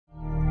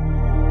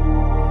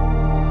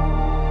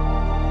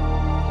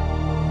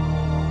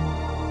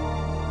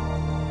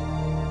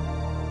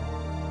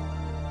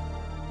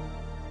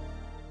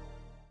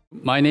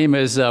My name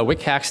is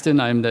Wick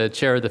Haxton. I'm the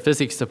chair of the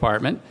physics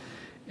department.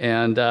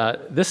 And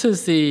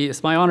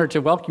it's my honor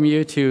to welcome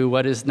you to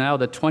what is now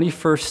the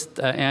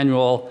 21st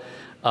annual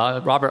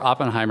Robert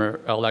Oppenheimer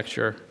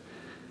lecture.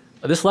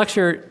 This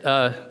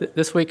lecture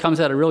this week comes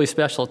at a really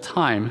special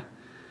time.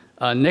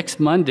 Next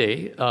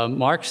Monday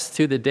marks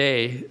to the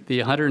day the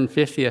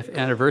 150th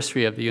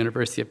anniversary of the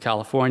University of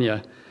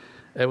California.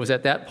 It was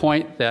at that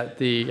point that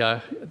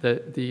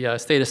the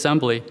State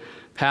Assembly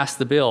passed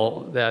the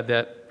bill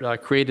that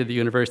created the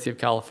University of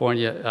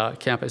California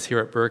campus here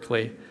at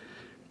Berkeley.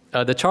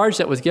 The charge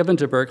that was given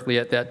to Berkeley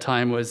at that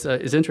time is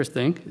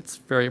interesting. It's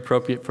very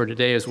appropriate for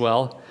today as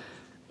well.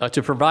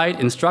 To provide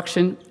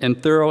instruction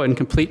and thorough and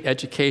complete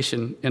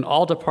education in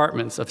all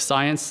departments of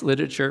science,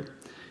 literature,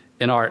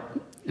 and art,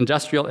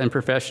 industrial and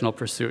professional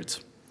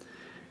pursuits.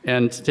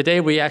 And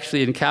today we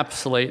actually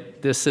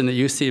encapsulate this in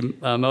the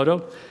UC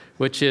motto,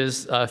 which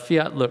is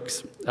Fiat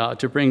Lux,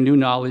 to bring new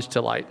knowledge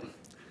to light.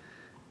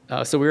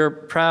 So we're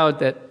proud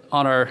that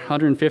on our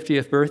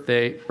 150th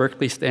birthday,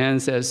 Berkeley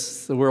stands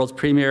as the world's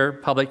premier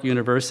public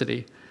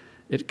university.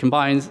 It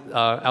combines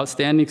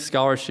outstanding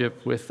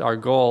scholarship with our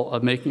goal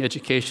of making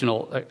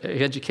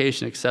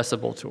education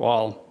accessible to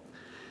all.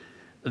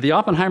 The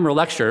Oppenheimer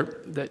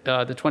Lecture, the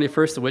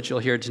 21st of which you'll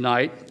hear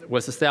tonight,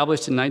 was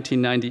established in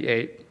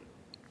 1998.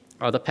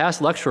 The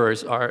past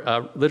lecturers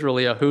are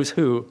literally a who's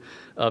who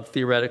of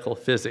theoretical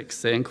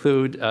physics. They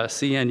include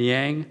C.N.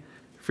 Yang,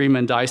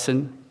 Freeman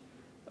Dyson,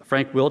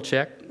 Frank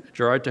Wilczek,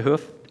 Gerard de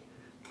Hooft,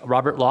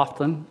 Robert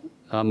Laughlin,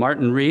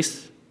 Martin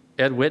Rees,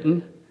 Ed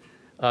Witten,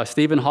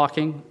 Stephen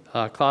Hawking,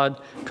 Claude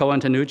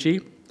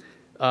Cohen-Tanucci,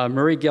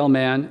 Murray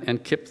Gell-Mann,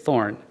 and Kip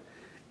Thorne.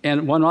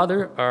 And one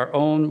other, our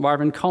own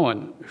Marvin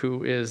Cohen,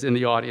 who is in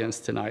the audience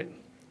tonight.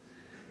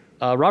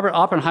 Robert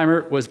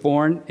Oppenheimer was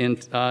born in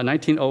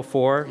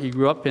 1904. He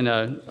grew up in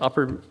an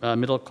upper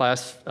middle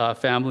class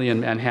family in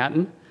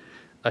Manhattan.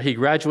 He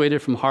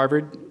graduated from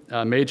Harvard,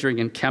 majoring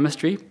in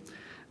chemistry,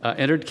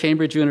 entered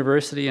Cambridge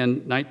University in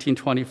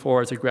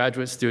 1924 as a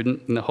graduate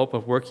student in the hope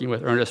of working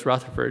with Ernest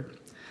Rutherford.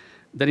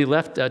 Then he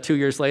left 2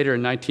 years later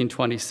in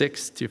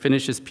 1926 to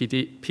finish his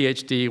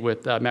PhD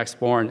with Max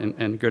Born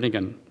in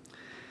Göttingen.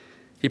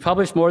 He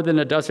published more than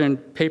a dozen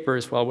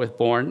papers while with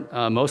Born,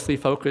 mostly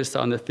focused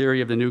on the theory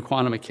of the new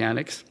quantum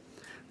mechanics.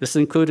 This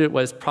included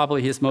what is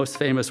probably his most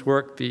famous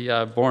work,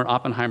 the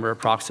Born-Oppenheimer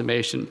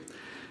approximation,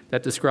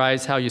 that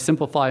describes how you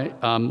simplify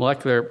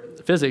molecular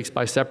physics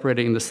by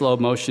separating the slow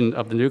motion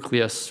of the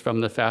nucleus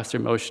from the faster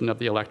motion of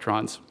the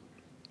electrons.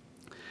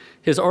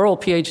 His oral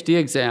PhD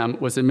exam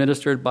was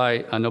administered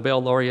by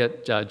Nobel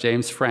laureate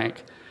James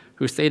Franck,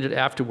 who stated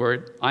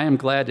afterward, "I am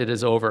glad it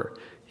is over.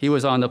 He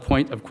was on the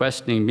point of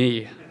questioning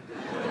me."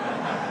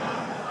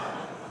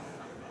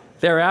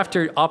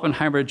 Thereafter,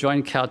 Oppenheimer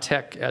joined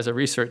Caltech as a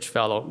research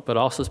fellow, but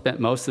also spent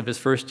most of his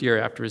first year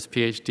after his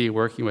PhD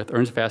working with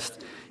Ernst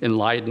West in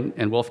Leiden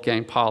and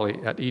Wolfgang Pauli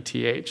at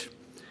ETH.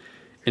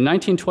 In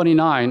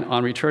 1929,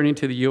 on returning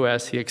to the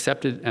US, he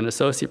accepted an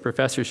associate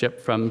professorship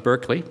from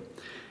Berkeley,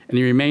 and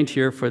he remained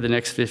here for the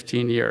next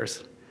 15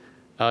 years.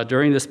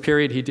 During this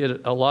period, he did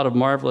a lot of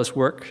marvelous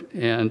work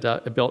and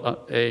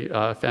built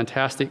a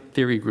fantastic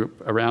theory group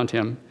around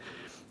him.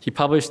 He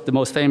published the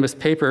most famous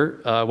paper,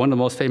 one of the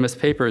most famous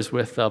papers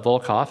with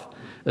Volkoff,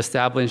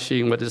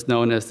 establishing what is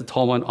known as the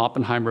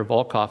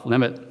Tolman-Oppenheimer-Volkoff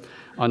limit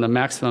on the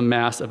maximum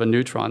mass of a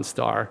neutron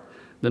star,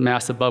 the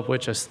mass above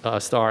which a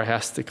star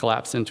has to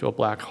collapse into a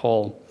black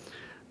hole.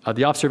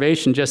 The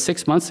observation just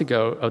 6 months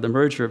ago of the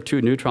merger of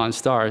two neutron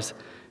stars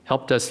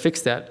helped us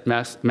fix that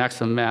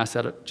maximum mass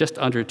at just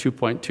under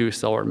 2.2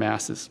 solar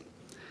masses.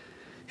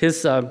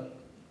 His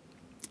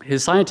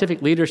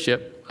scientific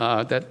leadership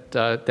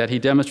that he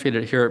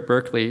demonstrated here at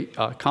Berkeley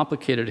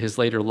complicated his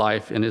later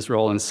life and his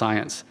role in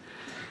science.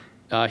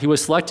 He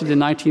was selected in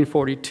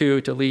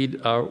 1942 to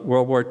lead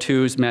World War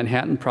II's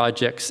Manhattan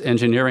Project's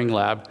engineering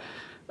lab,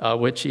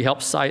 which he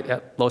helped site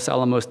at Los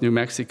Alamos, New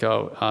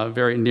Mexico,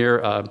 very near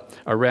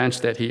a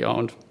ranch that he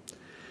owned.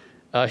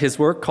 His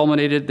work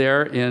culminated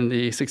there in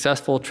the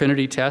successful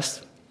Trinity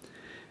test.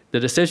 The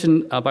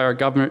decision by our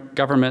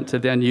government to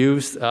then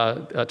use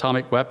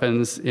atomic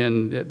weapons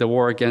in the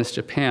war against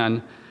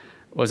Japan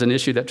was an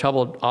issue that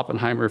troubled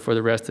Oppenheimer for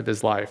the rest of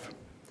his life.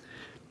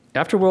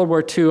 After World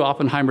War II,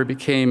 Oppenheimer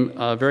became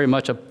very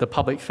much the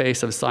public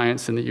face of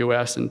science in the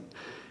US, and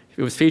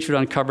it was featured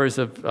on covers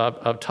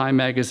of Time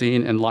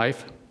magazine and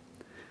Life.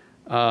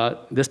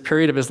 This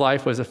period of his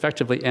life was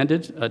effectively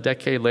ended a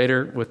decade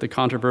later with the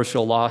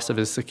controversial loss of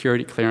his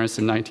security clearance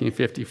in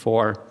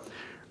 1954,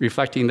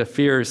 reflecting the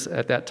fears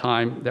at that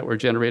time that were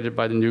generated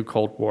by the new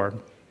Cold War.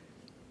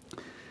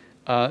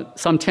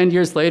 Some 10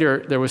 years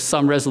later, there was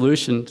some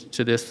resolution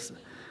to this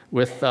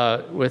with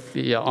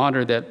the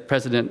honor that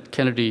President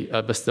Kennedy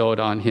bestowed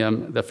on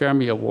him, the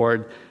Fermi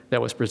Award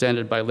that was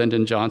presented by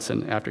Lyndon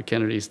Johnson after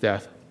Kennedy's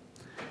death.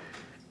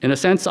 In a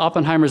sense,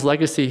 Oppenheimer's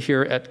legacy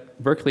here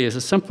at Berkeley is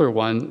a simpler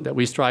one that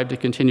we strive to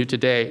continue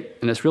today,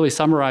 and it's really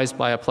summarized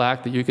by a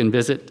plaque that you can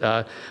visit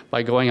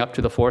by going up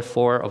to the 4th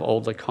floor of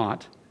Old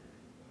LeConte.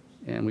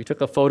 And we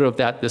took a photo of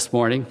that this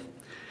morning.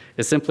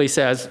 It simply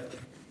says,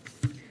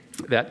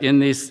 that in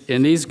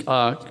these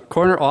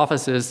corner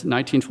offices,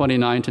 1929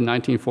 to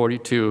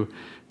 1942,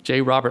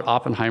 J. Robert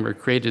Oppenheimer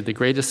created the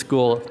greatest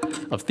school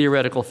of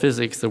theoretical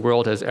physics the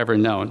world has ever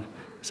known.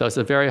 So it's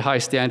a very high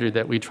standard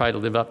that we try to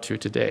live up to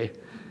today.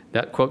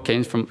 That quote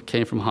came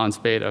from Hans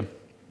Bethe.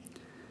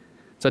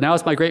 So now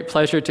it's my great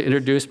pleasure to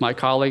introduce my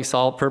colleague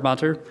Saul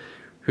Perlmutter,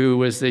 who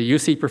was the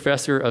UC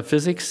Professor of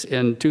Physics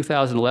and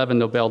 2011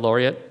 Nobel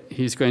Laureate.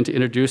 He's going to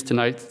introduce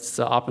tonight's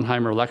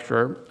Oppenheimer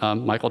lecturer,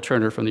 Michael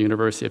Turner from the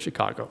University of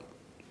Chicago.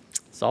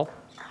 Saul?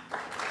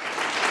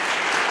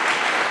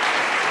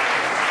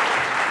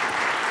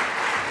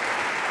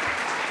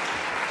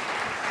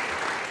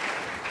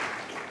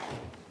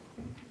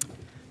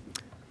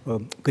 Well,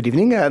 good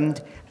evening.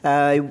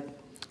 I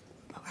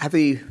have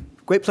the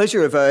great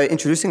pleasure of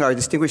introducing our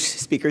distinguished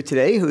speaker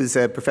today, who's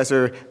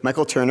Professor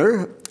Michael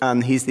Turner.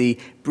 He's the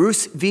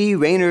Bruce V.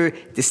 Rayner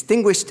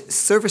Distinguished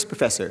Service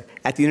Professor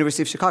at the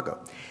University of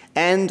Chicago,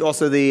 and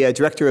also the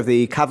director of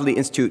the Kavli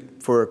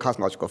Institute for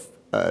Cosmological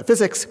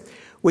Physics,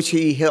 which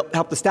he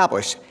helped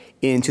establish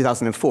in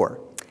 2004.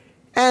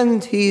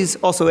 And he's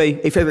also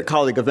a favorite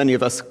colleague of many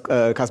of us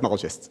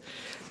cosmologists.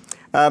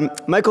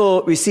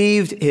 Michael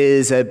received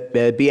his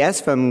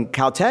BS from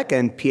Caltech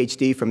and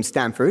PhD from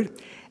Stanford,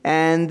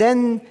 and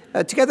then,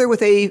 together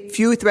with a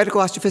few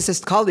theoretical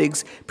astrophysicist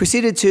colleagues,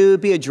 proceeded to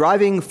be a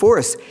driving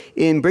force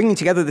in bringing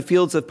together the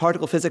fields of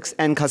particle physics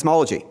and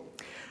cosmology.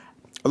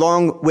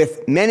 Along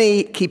with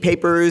many key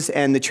papers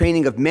and the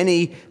training of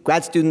many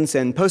grad students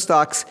and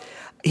postdocs,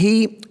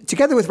 he,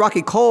 together with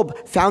Rocky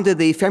Kolb, founded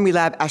the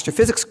Fermilab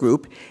Astrophysics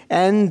Group,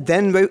 and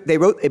then they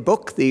wrote a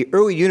book, The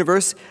Early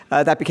Universe,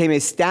 that became a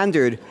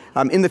standard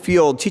in the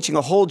field, teaching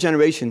a whole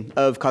generation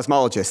of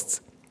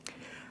cosmologists.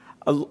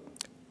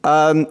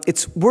 I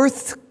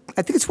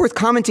think it's worth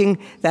commenting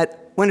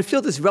that when a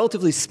field is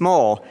relatively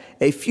small,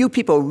 a few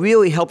people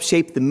really help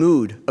shape the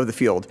mood of the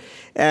field.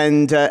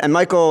 And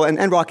Michael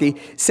and Rocky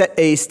set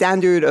a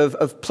standard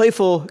of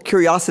playful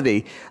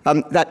curiosity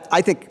that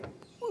I think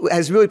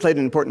has really played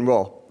an important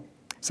role.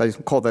 So I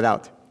just called that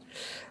out.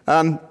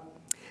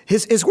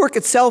 His work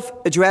itself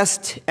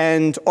addressed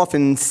and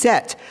often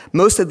set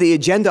most of the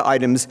agenda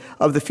items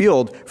of the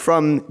field,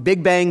 from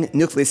Big Bang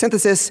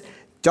nucleosynthesis,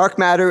 dark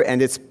matter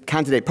and its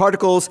candidate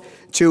particles,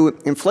 to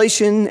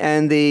inflation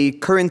and the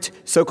current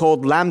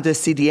so-called lambda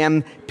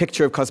CDM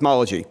picture of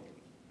cosmology.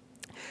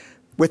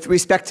 With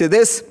respect to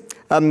this,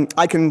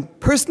 I can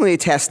personally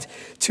attest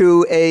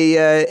to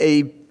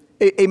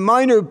a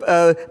minor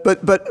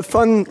but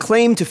fun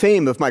claim to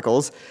fame of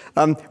Michael's,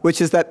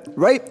 which is that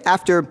right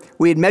after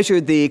we had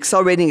measured the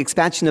accelerating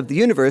expansion of the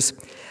universe,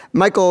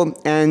 Michael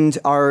and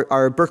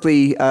our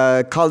Berkeley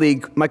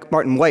colleague,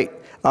 Martin White,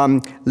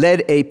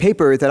 led a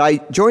paper that I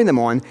joined them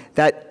on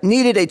that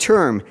needed a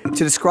term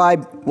to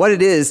describe what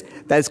it is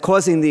that is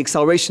causing the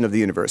acceleration of the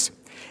universe.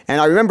 And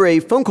I remember a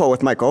phone call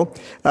with Michael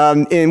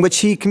in which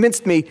he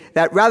convinced me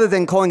that rather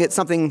than calling it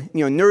something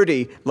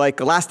nerdy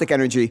like elastic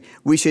energy,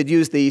 we should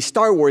use the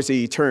Star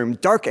Wars-y term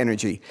dark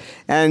energy.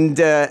 And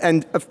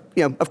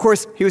of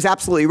course, he was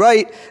absolutely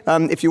right.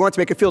 If you want to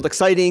make a field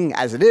exciting,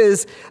 as it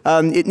is,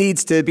 it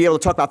needs to be able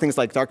to talk about things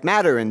like dark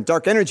matter and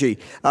dark energy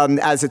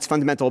as its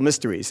fundamental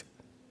mysteries.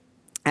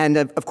 And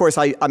of course,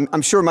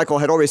 I'm sure Michael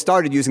had already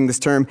started using this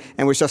term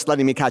and was just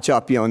letting me catch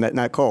up, in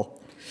that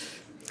call.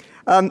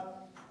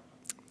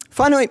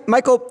 Finally,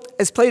 Michael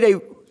has played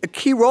a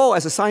key role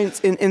as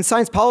in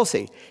science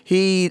policy.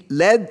 He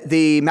led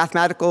the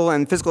Mathematical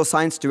and Physical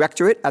Science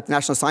Directorate at the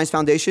National Science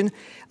Foundation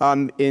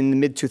in the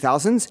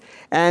mid-2000s,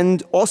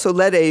 and also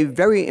led a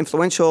very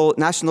influential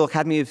National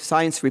Academy of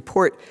Science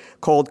report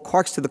called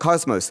Quarks to the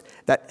Cosmos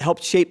that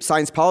helped shape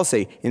science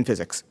policy in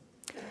physics.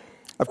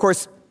 Of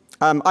course,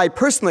 I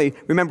personally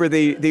remember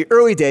the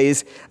early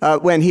days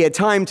when he had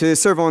time to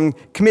serve on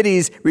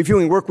committees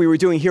reviewing work we were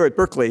doing here at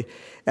Berkeley.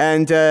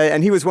 And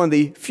he was one of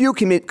the few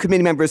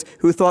committee members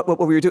who thought that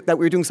we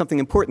were doing something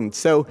important.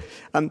 So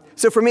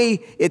for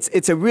me,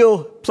 it's a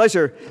real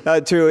pleasure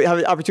to have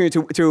the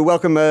opportunity to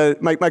welcome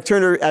Mike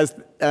Turner as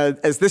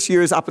this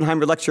year's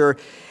Oppenheimer lecturer.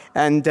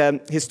 And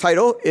his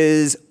title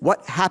is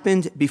What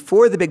Happened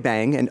Before the Big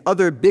Bang and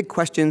Other Big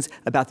Questions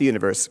About the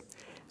Universe.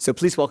 So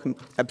please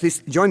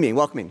join me in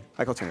welcoming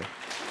Michael Turner.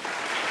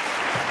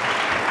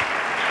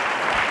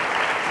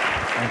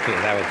 Thank you.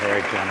 That was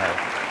very generous.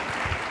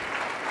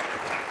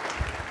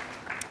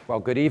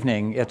 Well, good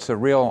evening. It's a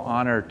real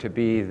honor to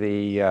be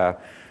the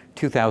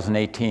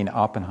 2018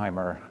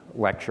 Oppenheimer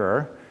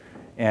lecturer.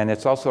 And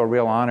it's also a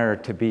real honor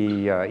to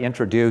be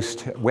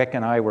introduced. Wick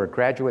and I were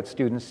graduate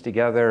students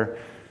together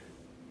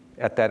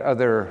at that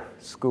other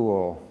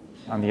school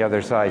on the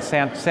other side,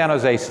 San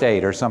Jose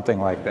State or something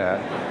like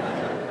that.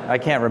 I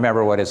can't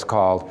remember what it's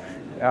called.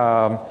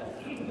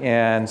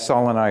 And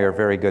Saul and I are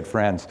very good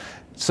friends.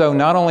 So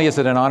not only is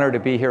it an honor to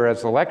be here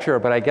as a lecturer,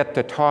 but I get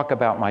to talk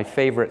about my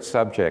favorite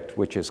subject,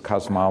 which is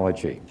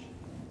cosmology.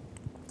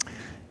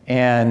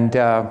 And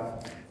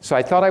so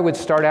I thought I would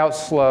start out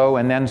slow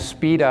and then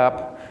speed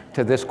up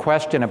to this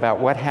question about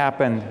what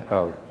happened.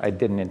 Oh, I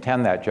didn't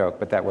intend that joke,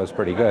 but that was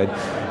pretty good.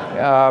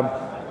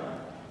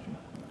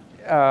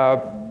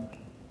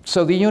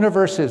 So the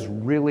universe is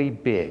really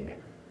big.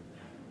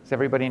 Does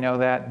everybody know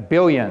that?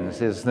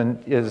 Billions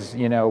is,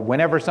 you know,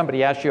 whenever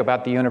somebody asks you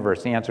about the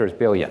universe, the answer is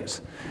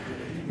billions.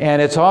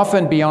 And it's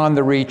often beyond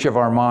the reach of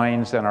our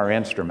minds and our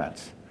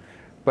instruments.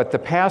 But the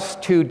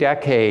past 2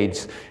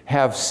 decades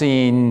have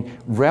seen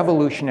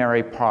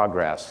revolutionary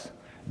progress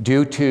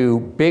due to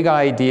big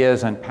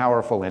ideas and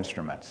powerful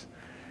instruments.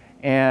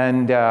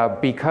 And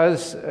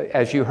because,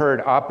 as you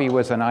heard, Oppie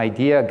was an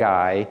idea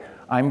guy,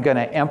 I'm going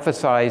to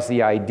emphasize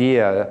the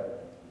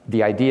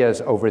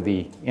ideas over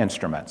the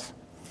instruments.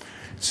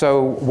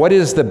 So what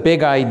is the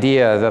big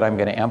idea that I'm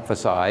going to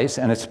emphasize?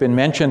 And it's been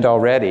mentioned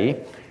already,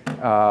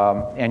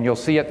 and you'll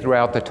see it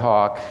throughout the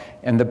talk.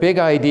 And the big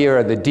idea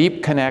are the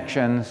deep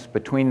connections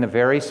between the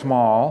very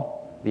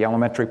small, the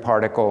elementary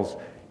particles,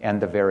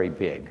 and the very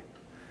big.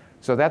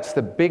 So that's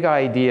the big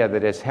idea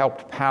that has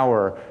helped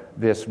power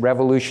this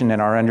revolution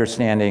in our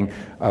understanding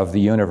of the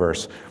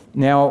universe.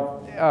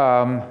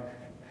 Now,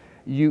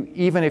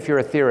 even if you're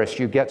a theorist,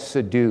 you get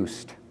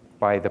seduced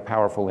by the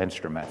powerful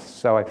instruments.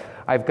 So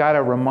I've got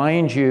to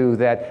remind you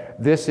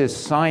that this is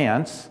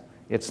science.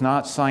 It's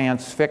not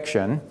science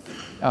fiction.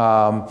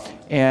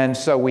 And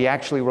so we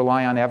actually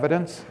rely on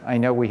evidence. I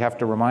know we have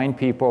to remind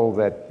people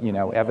that, you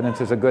know,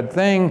 evidence is a good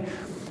thing.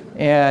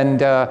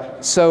 And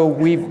so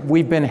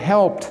we've been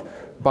helped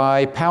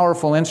by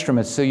powerful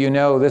instruments. So you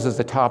know this is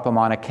the top of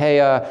Mauna Kea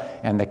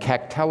and the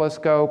Keck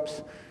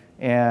telescopes.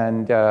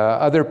 And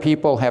other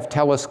people have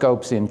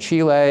telescopes in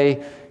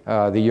Chile,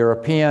 the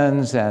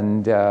Europeans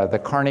and the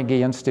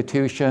Carnegie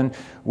Institution.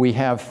 We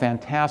have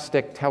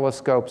fantastic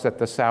telescopes at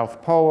the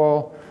South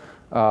Pole.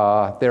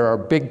 There are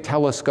big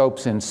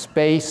telescopes in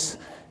space.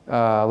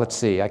 Let's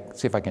see,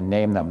 see if I can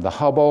name them. The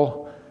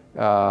Hubble,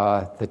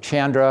 the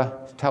Chandra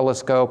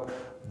telescope,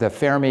 the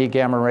Fermi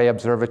Gamma Ray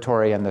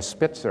Observatory, and the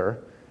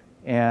Spitzer.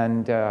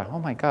 And oh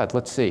my God,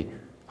 let's see.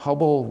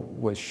 Hubble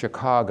was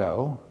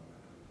Chicago,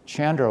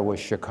 Chandra was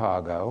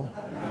Chicago,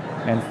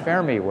 and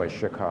Fermi was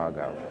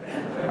Chicago.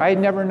 I had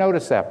never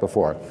noticed that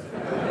before.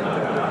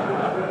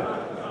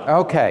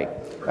 Okay.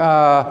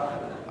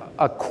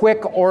 A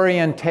quick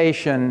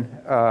orientation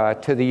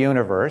to the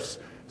universe.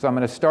 So I'm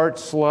going to start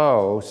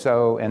slow,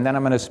 and then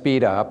I'm going to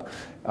speed up.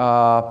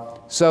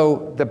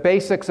 So the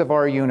basics of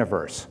our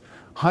universe.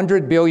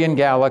 100 billion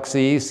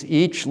galaxies,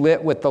 each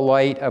lit with the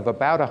light of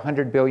about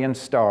 100 billion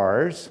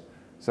stars.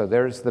 So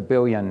there's the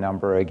billion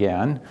number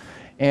again.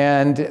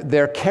 And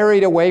they're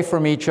carried away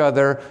from each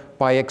other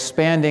by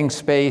expanding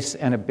space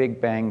and a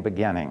Big Bang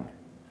beginning.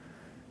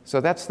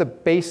 So that's the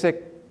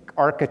basic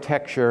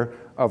architecture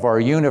of our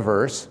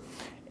universe.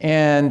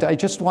 And I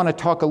just want to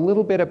talk a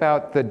little bit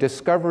about the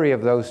discovery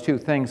of those two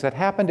things that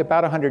happened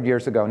about 100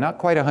 years ago, not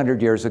quite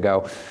 100 years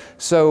ago.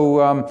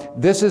 So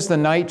this is the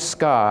night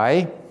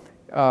sky.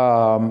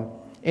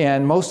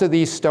 And most of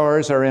these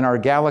stars are in our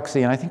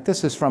galaxy. And I think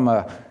this is from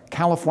a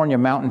California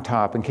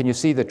mountaintop. And can you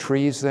see the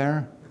trees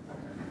there?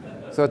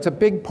 So it's a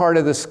big part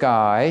of the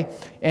sky.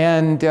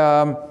 And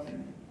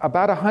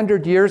about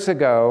 100 years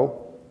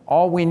ago,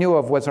 all we knew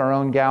of was our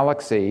own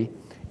galaxy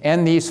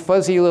and these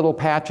fuzzy little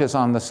patches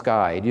on the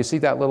sky. Do you see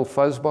that little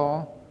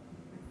fuzzball?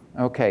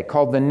 Okay,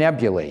 called the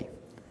nebulae.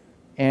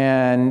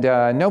 And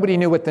nobody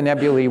knew what the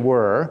nebulae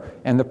were.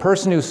 And the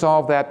person who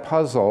solved that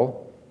puzzle,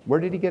 where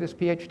did he get his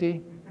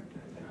PhD?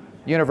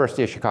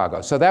 University of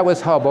Chicago. So that was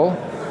Hubble.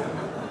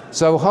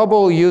 So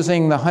Hubble,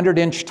 using the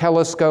 100-inch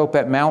telescope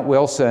at Mount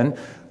Wilson,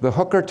 the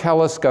Hooker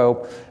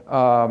telescope,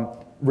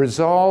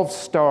 resolved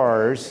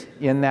stars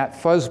in that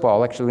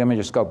fuzzball. Actually, let me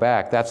just go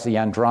back. That's the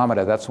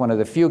Andromeda. That's one of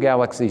the few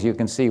galaxies you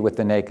can see with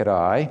the naked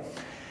eye.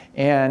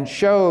 And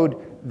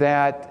showed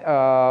that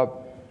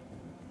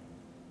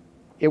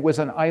it was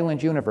an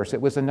island universe.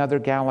 It was another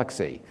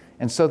galaxy.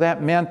 And so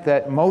that meant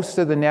that most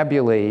of the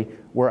nebulae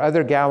were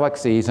other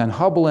galaxies, and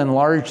Hubble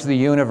enlarged the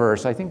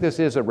universe. I think this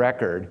is a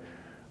record.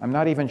 I'm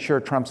not even sure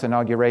Trump's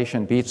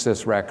inauguration beats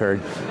this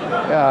record.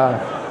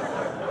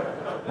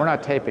 We're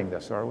not taping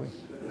this, are we?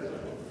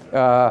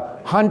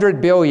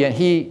 100 billion.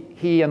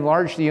 He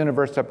enlarged the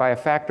universe by a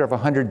factor of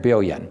 100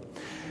 billion.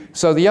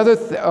 So the other,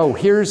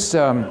 here's,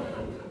 so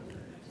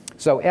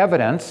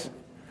evidence.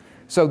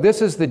 So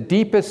this is the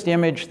deepest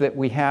image that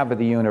we have of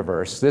the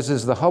universe. This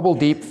is the Hubble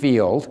Deep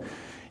Field.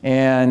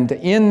 And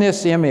in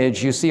this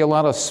image, you see a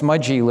lot of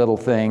smudgy little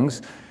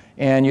things.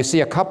 And you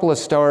see a couple of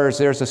stars.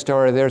 There's a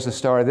star, there's a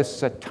star. This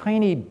is a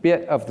tiny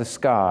bit of the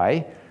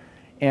sky.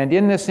 And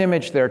in this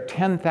image, there are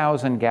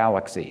 10,000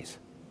 galaxies.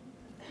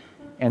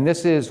 And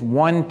this is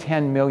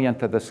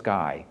 1/10,000,000th of the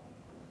sky.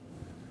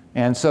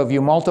 And so if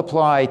you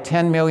multiply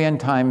 10 million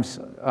times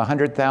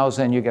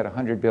 100,000, you get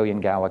 100 billion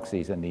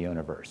galaxies in the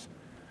universe.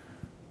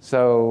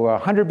 So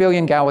 100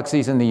 billion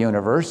galaxies in the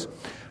universe.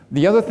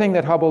 The other thing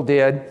that Hubble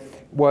did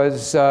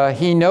was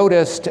he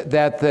noticed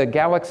that the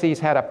galaxies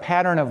had a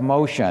pattern of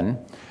motion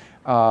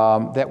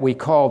that we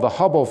call the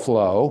Hubble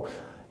flow.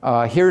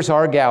 Here's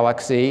our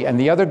galaxy, and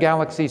the other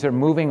galaxies are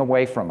moving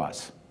away from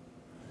us.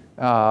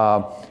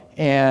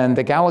 And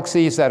the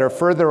galaxies that are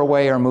further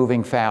away are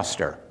moving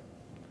faster.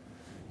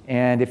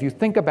 And if you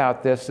think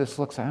about this, this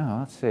looks,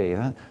 let's see,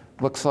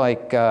 Looks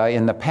like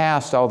in the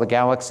past, all the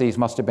galaxies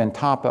must have been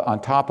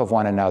on top of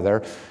one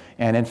another.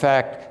 And in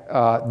fact,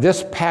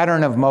 this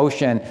pattern of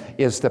motion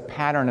is the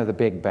pattern of the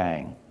Big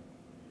Bang.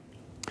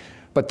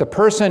 But the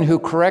person who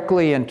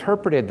correctly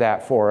interpreted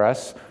that for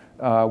us,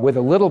 with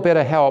a little bit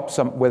of help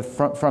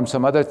from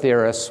some other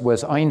theorists,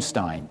 was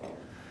Einstein.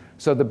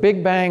 So the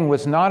Big Bang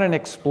was not an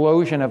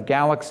explosion of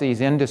galaxies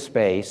into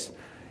space.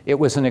 It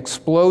was an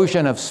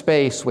explosion of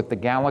space with the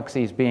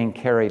galaxies being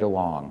carried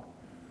along.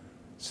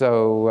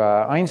 So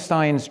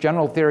Einstein's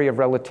general theory of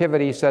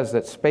relativity says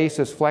that space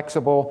is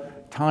flexible,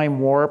 time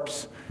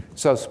warps.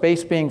 So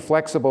space being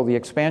flexible, the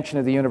expansion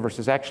of the universe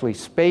is actually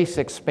space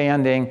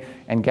expanding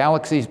and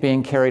galaxies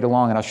being carried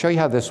along. And I'll show you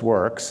how this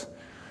works.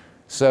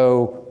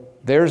 So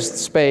there's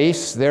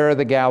space, there are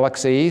the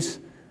galaxies.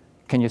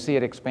 Can you see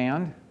it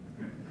expand?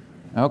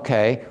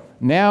 Okay.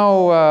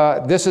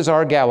 Now this is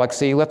our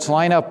galaxy. Let's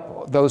line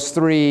up those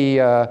three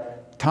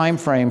time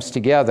frames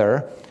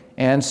together.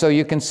 And so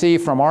you can see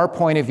from our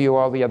point of view,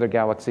 all the other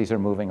galaxies are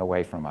moving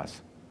away from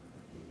us.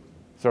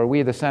 So are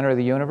we the center of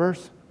the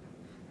universe?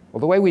 Well,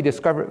 the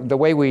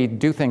way we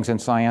do things in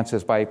science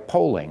is by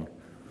polling.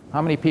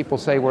 How many people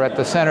say we're at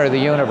the center of the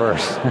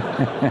universe?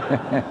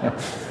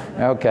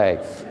 Okay.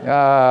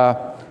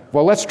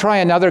 Well, let's try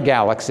another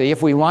galaxy.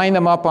 If we line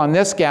them up on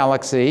this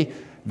galaxy,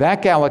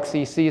 that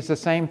galaxy sees the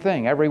same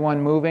thing,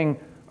 everyone moving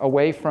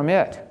away from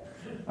it.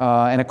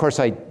 And of course,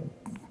 I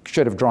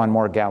should have drawn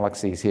more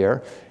galaxies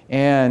here.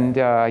 And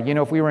you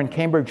know, if we were in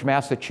Cambridge,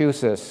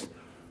 Massachusetts,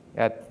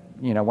 at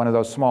one of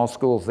those small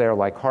schools there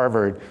like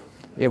Harvard,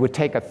 it would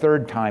take a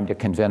third time to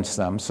convince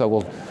them. So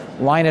we'll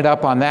line it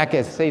up on that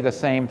and say the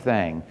same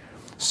thing.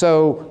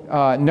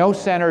 So no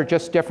center,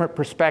 just different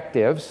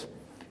perspectives.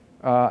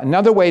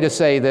 Another way to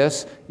say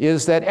this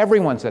is that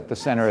everyone's at the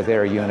center of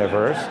their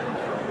universe.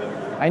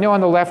 I know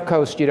on the left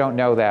coast you don't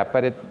know that,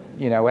 but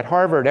at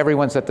Harvard,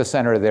 everyone's at the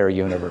center of their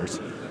universe.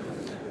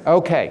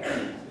 Okay.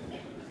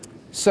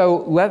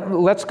 So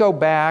let's go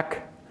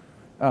back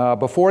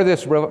before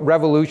this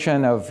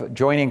revolution of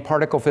joining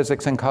particle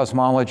physics and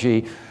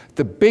cosmology.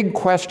 The big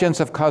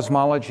questions of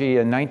cosmology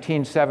in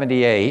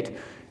 1978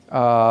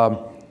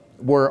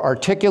 were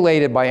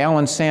articulated by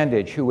Alan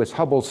Sandage, who was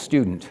Hubble's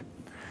student.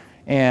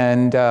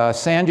 And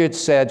Sandage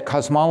said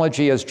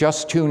cosmology is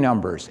just two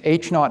numbers,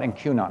 H0 and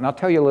Q0. And I'll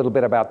tell you a little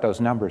bit about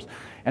those numbers.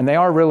 And they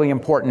are really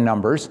important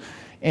numbers.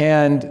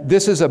 And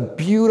this is a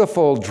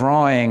beautiful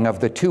drawing of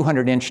the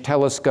 200-inch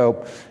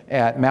telescope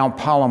at Mount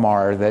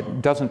Palomar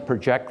that doesn't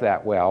project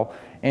that well.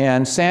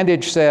 And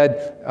Sandage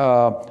said,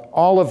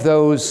 all of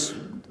those,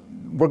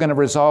 we're going to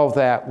resolve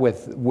that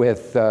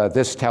with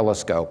this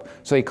telescope.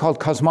 So he called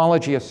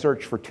cosmology a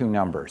search for two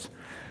numbers.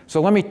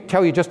 So let me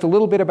tell you just a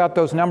little bit about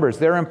those numbers.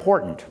 They're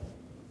important.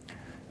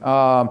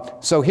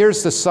 So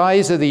here's the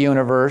size of the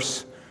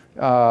universe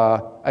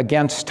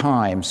against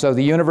time. So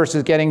the universe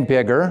is getting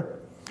bigger.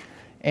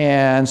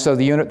 And so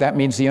that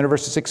means the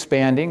universe is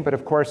expanding, but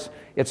of course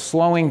it's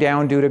slowing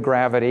down due to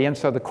gravity. And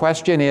so the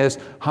question is,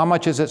 how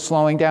much is it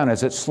slowing down?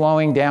 Is it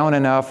slowing down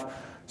enough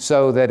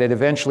so that it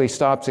eventually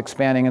stops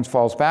expanding and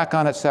falls back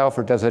on itself,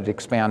 or does it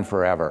expand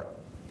forever?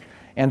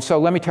 And so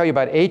let me tell you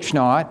about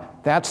H0.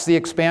 That's the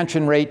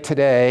expansion rate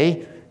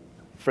today.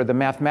 For the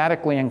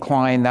mathematically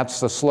inclined, that's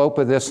the slope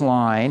of this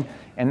line,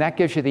 and that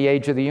gives you the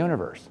age of the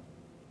universe.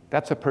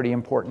 That's a pretty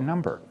important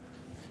number.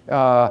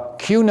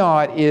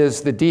 Q0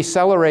 is the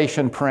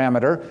deceleration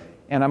parameter,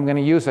 and I'm going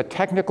to use a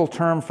technical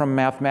term from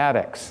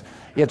mathematics.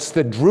 It's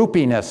the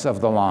droopiness of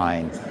the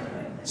line.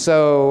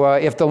 So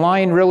if the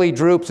line really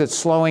droops, it's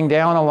slowing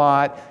down a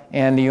lot,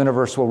 and the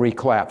universe will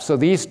recollapse. So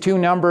these two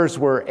numbers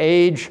were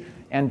age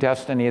and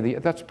destiny.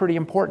 That's pretty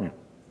important.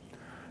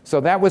 So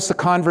that was the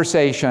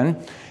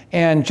conversation.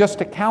 And just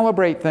to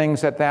calibrate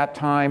things at that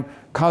time,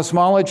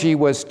 cosmology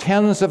was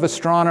tens of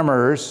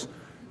astronomers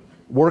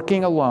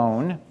working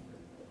alone,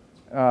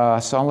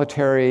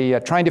 solitary,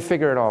 trying to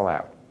figure it all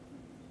out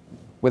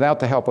without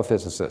the help of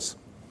physicists.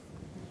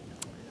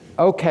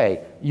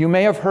 Okay, you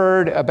may have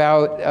heard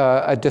about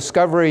a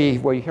discovery.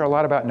 Well, you hear a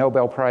lot about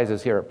Nobel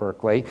Prizes here at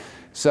Berkeley.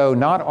 So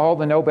not all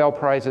the Nobel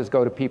Prizes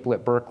go to people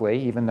at Berkeley,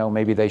 even though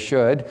maybe they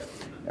should.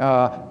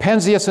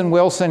 Penzias and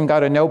Wilson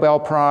got a Nobel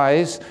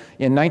Prize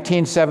in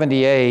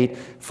 1978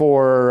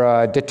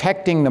 for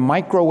detecting the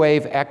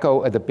microwave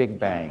echo of the Big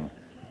Bang,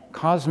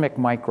 cosmic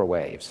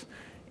microwaves.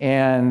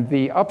 And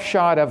the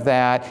upshot of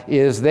that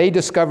is they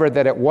discovered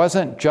that it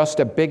wasn't just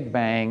a Big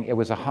Bang, it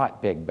was a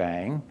hot Big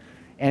Bang.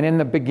 And in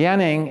the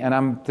beginning,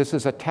 and this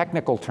is a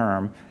technical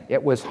term,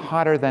 it was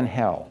hotter than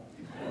hell.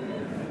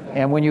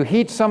 And when you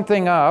heat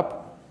something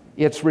up,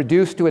 it's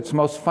reduced to its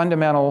most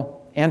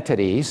fundamental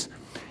entities.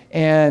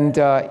 And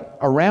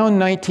around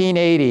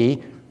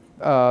 1980,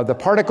 the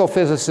particle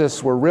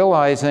physicists were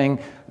realizing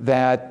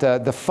that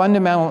the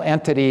fundamental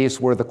entities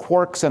were the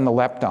quarks and the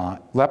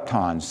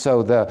leptons.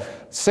 So the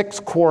 6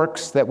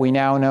 quarks that we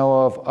now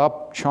know of,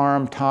 up,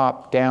 charm,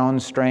 top, down,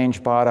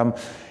 strange, bottom,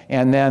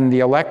 and then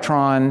the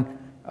electron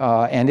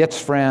and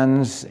its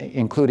friends,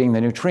 including the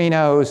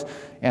neutrinos,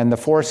 and the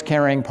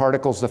force-carrying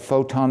particles, the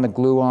photon, the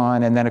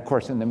gluon, and then, of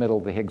course, in the middle,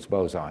 the Higgs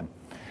boson.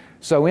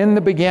 So in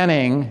the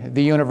beginning,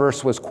 the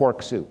universe was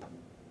quark soup.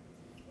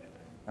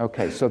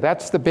 Okay, so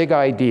that's the big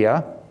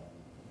idea.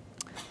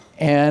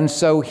 And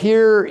so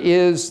here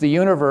is the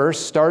universe,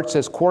 starts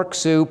as quark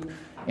soup,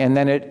 and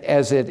then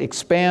as it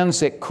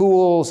expands, it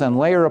cools, and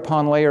layer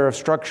upon layer of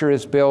structure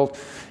is built.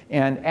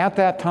 And at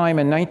that time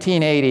in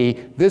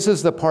 1980, this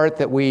is the part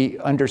that we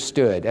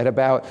understood. At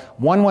about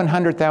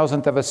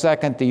 1/100,000th of a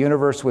second, the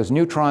universe was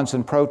neutrons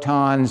and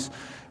protons.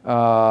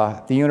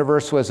 The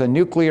universe was a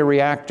nuclear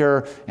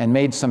reactor and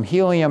made some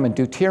helium and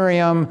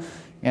deuterium,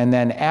 and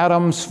then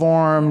atoms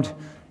formed.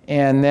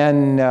 And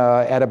then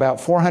at about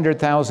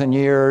 400,000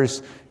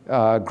 years,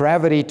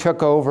 gravity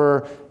took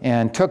over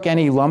and took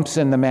any lumps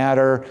in the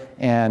matter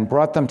and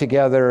brought them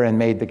together and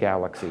made the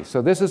galaxy.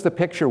 So this is the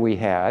picture we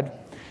had.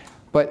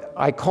 But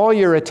I call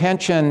your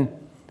attention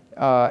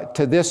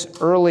to this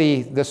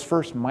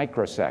first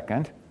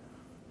microsecond,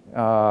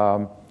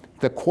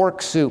 the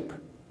quark soup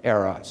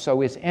era.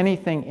 So is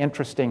anything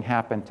interesting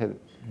happened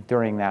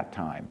during that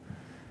time?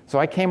 So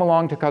I came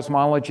along to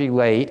cosmology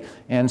late,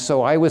 and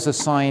so I was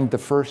assigned the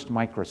first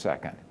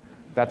microsecond.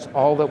 That's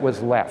all that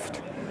was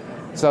left.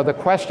 So the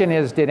question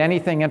is, did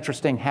anything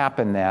interesting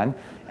happen then?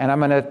 And I'm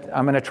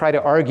going to try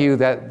to argue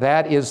that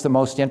that is the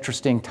most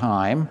interesting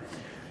time.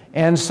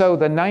 And so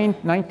the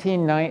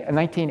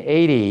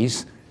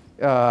 1980s,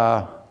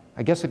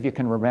 I guess if you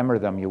can remember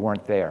them, you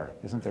weren't there.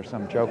 Isn't there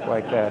some joke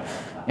like that?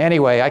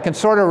 Anyway, I can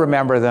sort of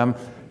remember them.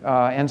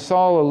 And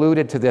Saul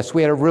alluded to this.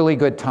 We had a really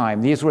good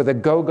time. These were the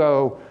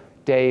go-go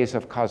days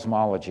of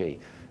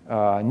cosmology.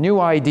 New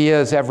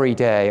ideas every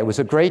day. It was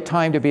a great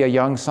time to be a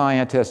young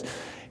scientist.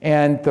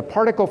 And the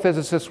particle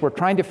physicists were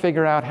trying to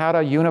figure out how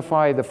to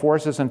unify the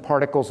forces and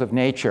particles of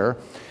nature.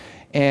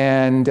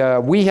 And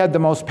we had the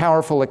most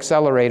powerful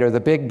accelerator, the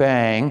Big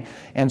Bang.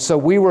 And so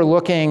we were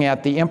looking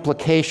at the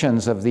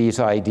implications of these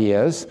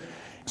ideas.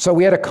 So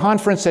we had a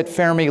conference at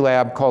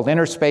Fermilab called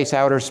Inner Space,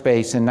 Outer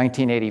Space in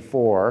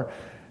 1984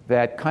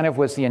 that kind of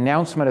was the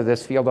announcement of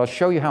this field. I'll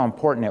show you how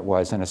important it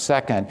was in a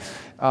second.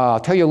 I'll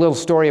tell you a little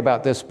story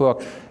about this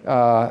book.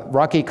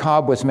 Rocky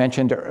Cobb was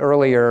mentioned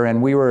earlier,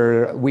 and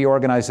we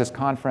organized this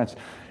conference,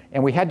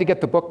 and we had to get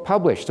the book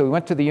published. So we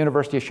went to the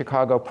University of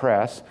Chicago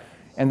Press,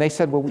 and they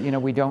said, well, you know,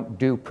 we don't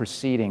do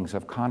proceedings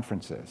of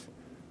conferences.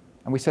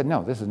 And we said,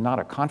 no, this is not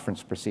a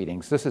conference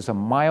proceedings. This is a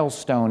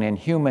milestone in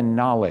human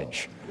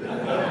knowledge.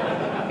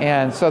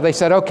 And so they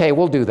said, okay,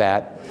 we'll do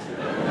that.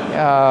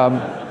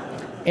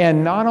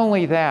 And not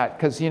only that,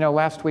 because, you know,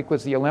 last week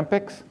was the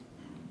Olympics,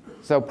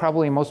 so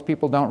probably most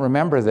people don't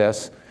remember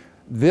this.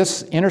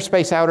 This Inner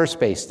Space, Outer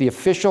Space, the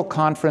official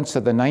conference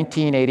of the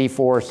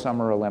 1984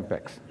 Summer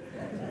Olympics.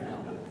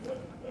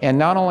 And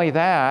not only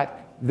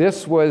that,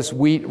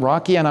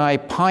 Rocky and I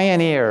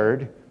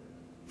pioneered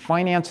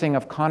financing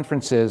of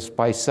conferences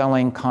by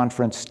selling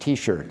conference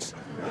t-shirts.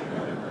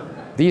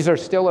 These are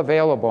still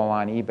available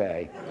on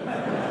eBay.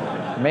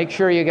 Make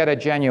sure you get a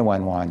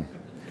genuine one.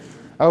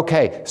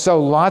 Okay,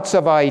 so lots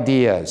of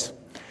ideas.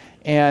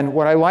 And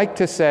what I like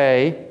to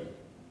say,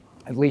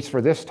 at least for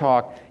this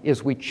talk,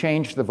 is we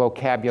changed the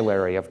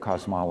vocabulary of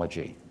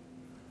cosmology.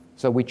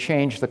 So we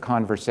changed the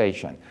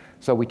conversation.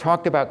 So we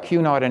talked about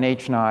Q naught and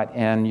H naught,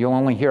 and you'll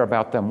only hear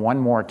about them one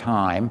more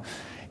time.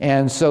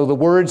 And so the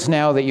words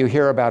now that you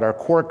hear about are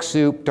quark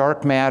soup,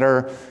 dark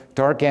matter,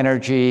 dark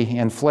energy,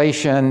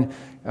 inflation,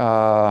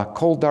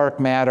 cold dark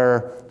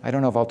matter. I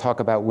don't know if I'll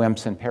talk about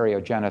WIMPs and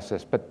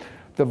periogenesis, but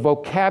the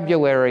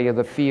vocabulary of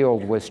the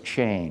field was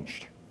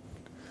changed.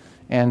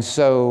 And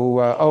so,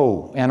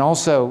 and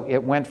also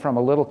it went from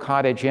a little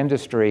cottage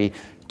industry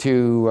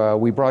to,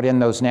 we brought in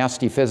those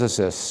nasty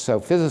physicists. So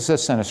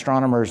physicists and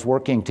astronomers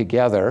working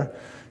together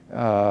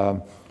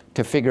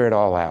to figure it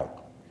all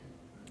out.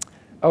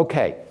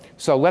 Okay,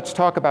 so let's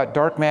talk about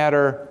dark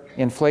matter,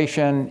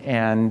 inflation,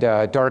 and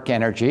dark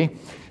energy.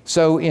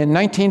 So in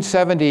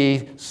 1970,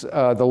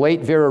 the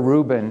late Vera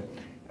Rubin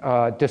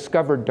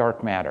discovered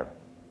dark matter.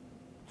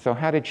 So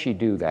how did she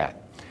do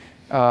that?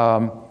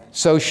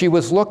 So she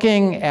was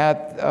looking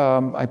at,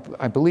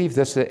 I believe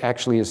this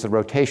actually is the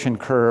rotation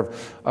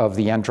curve of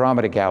the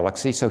Andromeda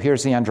galaxy. So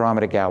here's the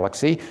Andromeda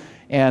galaxy.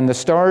 And the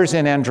stars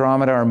in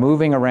Andromeda are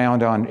moving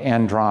around on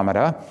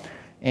Andromeda.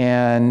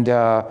 And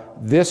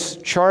this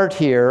chart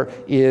here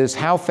is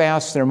how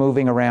fast they're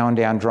moving around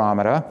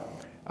Andromeda,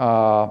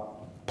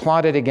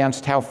 plotted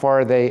against how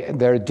far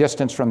their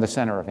distance from the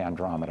center of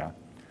Andromeda.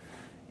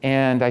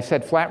 And I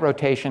said flat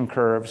rotation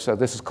curve, so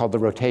this is called the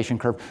rotation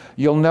curve.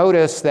 You'll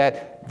notice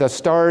that the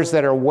stars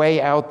that are way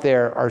out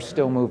there are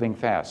still moving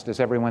fast. Does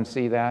everyone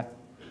see that?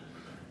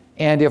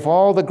 And if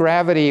all the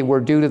gravity were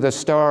due to the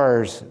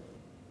stars,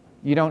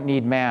 you don't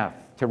need math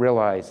to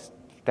realize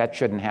that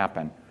shouldn't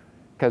happen.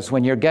 Because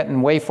when you're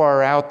getting way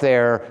far out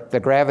there, the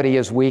gravity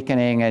is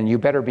weakening, and you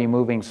better be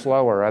moving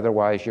slower,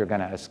 otherwise you're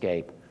going to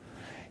escape.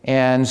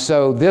 And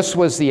so this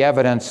was the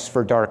evidence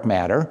for dark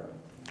matter.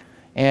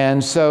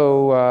 And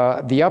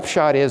so the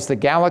upshot is the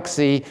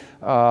galaxy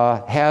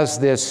has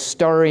this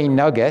starry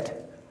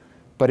nugget,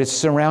 but it's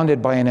surrounded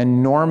by an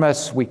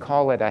enormous, we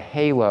call it a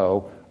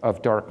halo,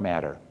 of dark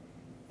matter.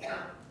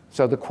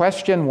 So the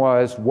question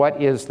was,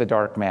 what is the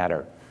dark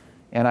matter?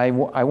 And I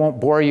won't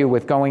bore you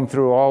with going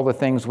through all the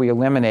things we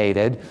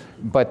eliminated,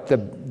 but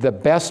the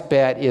best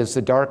bet is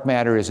the dark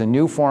matter is a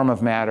new form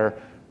of matter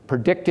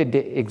predicted to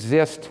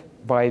exist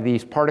by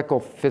these particle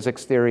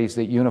physics theories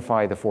that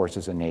unify the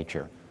forces in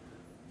nature.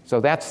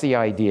 So that's the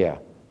idea.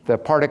 The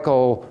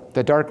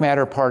dark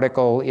matter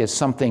particle is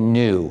something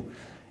new.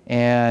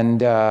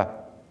 And actually,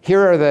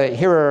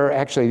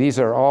 these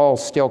are all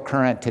still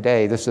current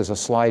today. This is a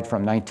slide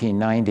from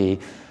 1990.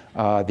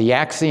 The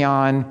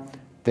axion,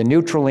 the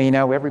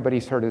neutralino,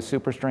 everybody's heard of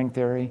superstring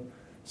theory.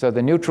 So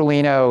the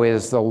neutralino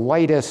is the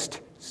lightest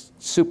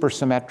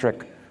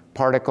supersymmetric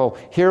particle.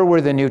 Here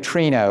were the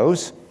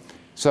neutrinos.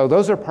 So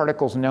those are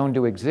particles known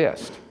to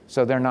exist.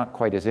 So they're not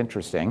quite as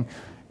interesting.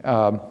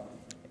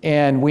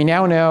 And we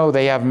now know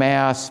they have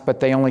mass, but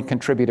they only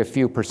contribute a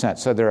few percent.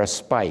 So they're a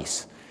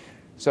spice.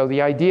 So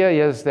the idea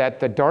is that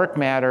the dark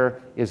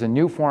matter is a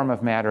new form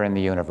of matter in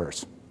the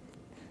universe.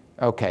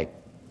 Okay.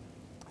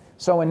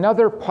 So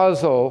another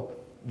puzzle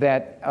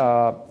that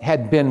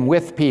had been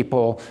with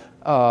people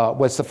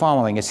was the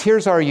following.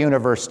 Here's our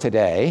universe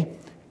today.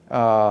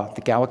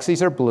 The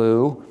galaxies are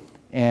blue,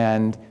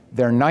 and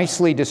they're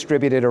nicely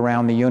distributed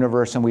around the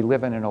universe, and we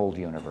live in an old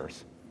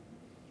universe.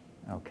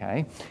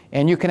 Okay?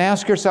 And you can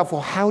ask yourself,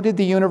 well, how did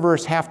the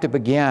universe have to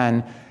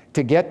begin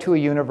to get to a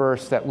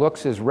universe that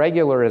looks as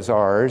regular as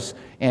ours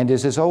and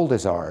is as old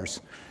as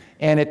ours?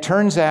 And it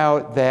turns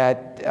out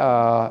that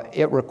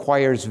it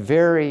requires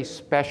very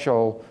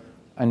special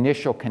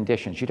initial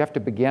conditions. You'd have to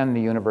begin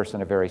the universe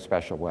in a very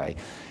special way.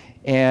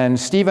 And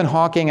Stephen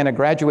Hawking and a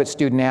graduate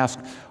student asked,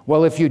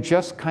 well, if you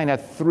just kind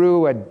of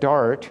threw a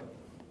dart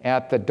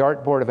at the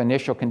dartboard of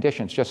initial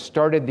conditions, just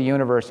started the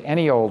universe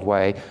any old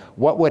way,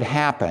 what would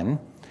happen?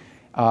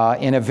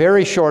 In a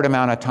very short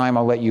amount of time,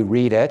 I'll let you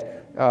read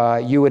it,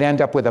 you would end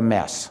up with a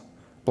mess.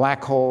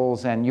 Black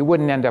holes, and you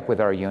wouldn't end up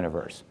with our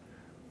universe.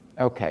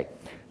 Okay,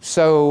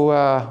 so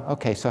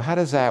how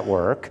does that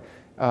work?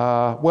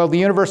 Well, the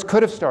universe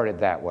could have started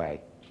that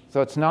way. So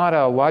it's not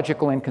a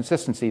logical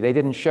inconsistency. They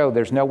didn't show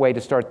there's no way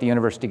to start the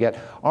universe to get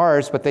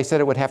ours, but they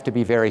said it would have to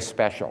be very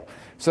special.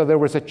 So there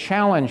was a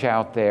challenge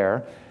out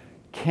there.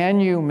 Can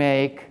you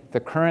make the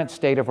current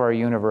state of our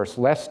universe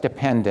less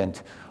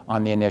dependent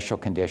on the initial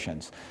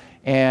conditions?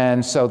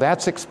 And so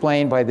that's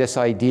explained by this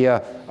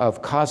idea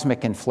of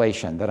cosmic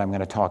inflation that I'm going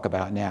to talk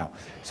about now.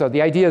 So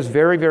the idea is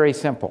very, very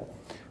simple.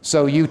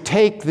 So you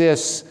take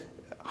this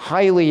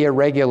highly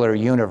irregular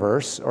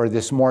universe, or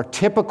this more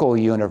typical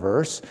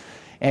universe,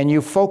 and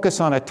you focus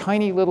on a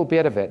tiny little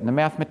bit of it. And the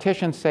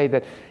mathematicians say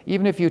that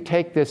even if you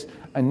take this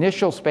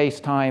initial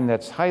space-time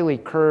that's highly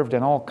curved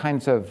and all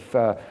kinds of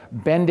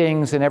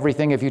bendings and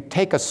everything, if you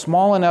take a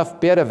small enough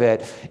bit of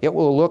it, it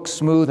will look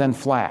smooth and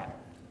flat.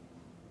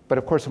 But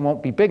of course, it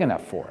won't be big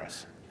enough for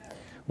us.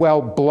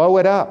 Well, blow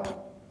it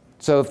up.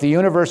 So if the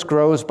universe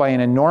grows by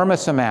an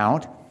enormous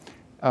amount,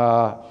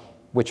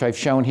 which I've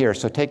shown here,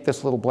 so take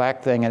this little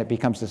black thing and it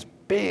becomes this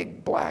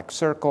big black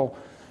circle.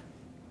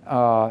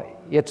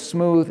 It's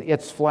smooth,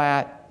 it's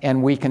flat,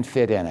 and we can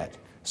fit in it.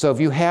 So if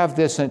you have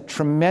this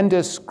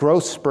tremendous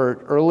growth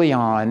spurt early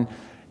on,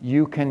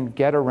 you can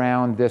get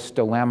around this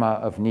dilemma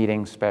of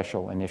needing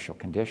special initial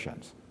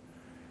conditions.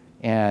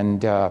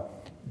 And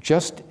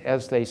just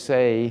as they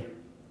say,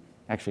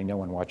 actually no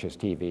one watches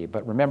TV,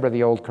 but remember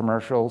the old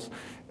commercials?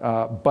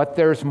 But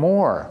there's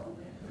more.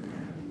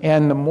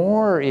 And the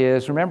more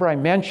is, remember I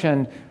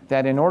mentioned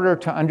that in order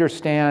to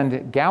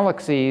understand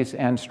galaxies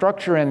and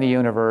structure in the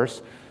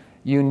universe,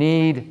 you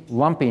need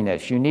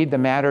lumpiness. You need the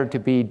matter to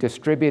be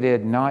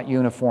distributed not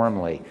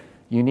uniformly.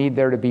 You need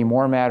there to be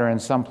more matter in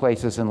some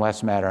places and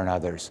less matter in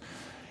others.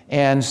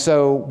 And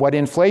so what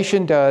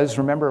inflation does,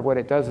 remember what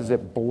it does is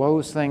it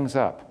blows things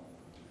up.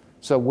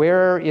 So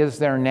where is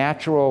there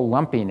natural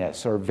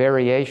lumpiness or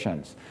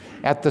variations?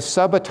 At the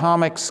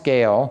subatomic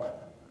scale,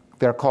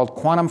 they're called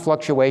quantum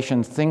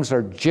fluctuations. Things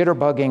are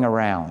jitterbugging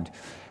around.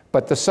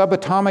 But the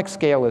subatomic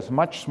scale is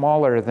much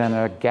smaller than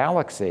a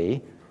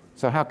galaxy.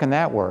 So how can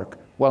that work?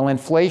 Well,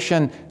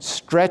 inflation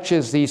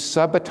stretches these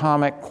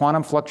subatomic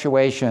quantum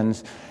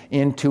fluctuations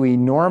into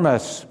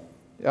enormous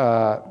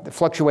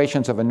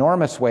fluctuations of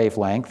enormous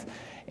wavelength,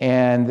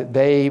 and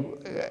they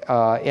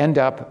end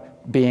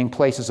up being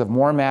places of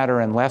more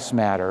matter and less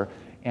matter,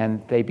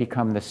 and they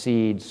become the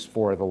seeds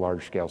for the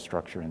large-scale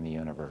structure in the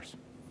universe.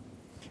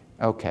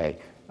 Okay.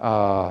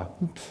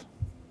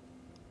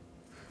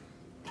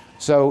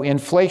 So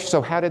inflation.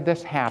 So how did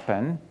this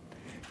happen?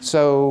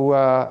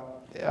 So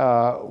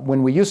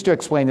when we used to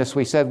explain this,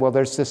 we said, well,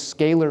 there's this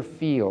scalar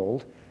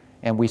field,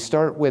 and we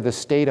start with a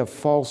state of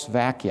false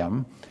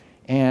vacuum,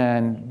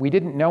 and we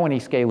didn't know any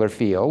scalar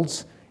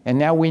fields, and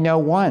now we know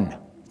one,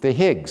 the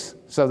Higgs.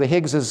 So the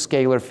Higgs is a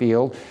scalar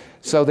field.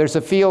 So there's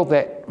a field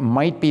that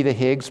might be the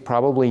Higgs,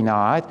 probably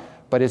not,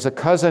 but is a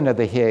cousin of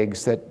the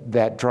Higgs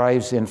that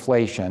drives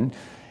inflation.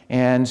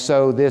 And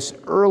so this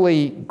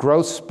early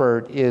growth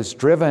spurt is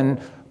driven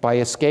by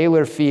a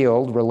scalar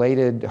field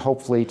related,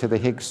 hopefully, to the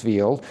Higgs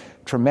field,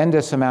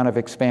 tremendous amount of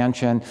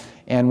expansion,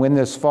 and when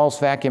this false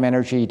vacuum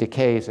energy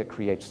decays, it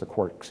creates the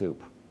quark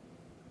soup.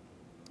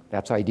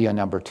 That's idea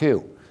number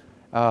 2.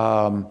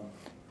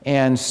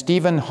 And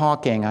Stephen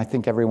Hawking, I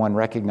think everyone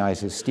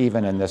recognizes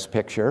Stephen in this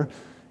picture.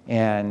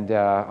 And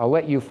I'll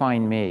let you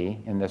find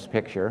me in this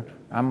picture.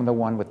 I'm the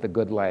one with the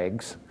good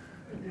legs.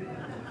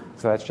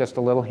 So that's just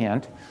a little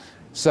hint.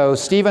 So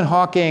Stephen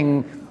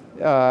Hawking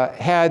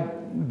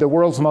had the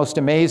world's most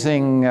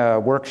amazing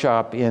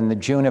workshop in the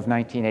June of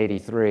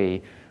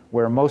 1983,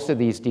 where most of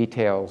these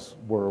details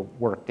were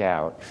worked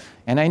out.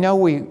 And I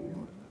know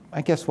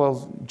I guess,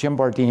 well, Jim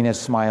Bardeen is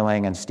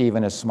smiling and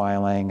Stephen is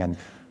smiling, and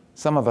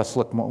some of us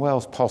look more,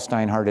 well, Paul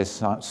Steinhardt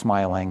is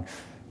smiling.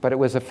 But it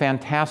was a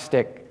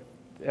fantastic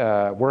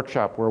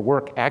workshop where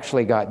work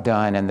actually got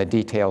done and the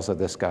details of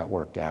this got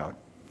worked out.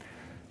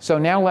 So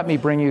now let me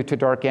bring you to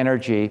dark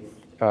energy,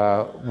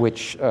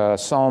 which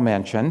Saul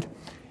mentioned.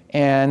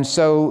 And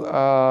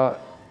so,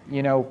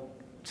 you know,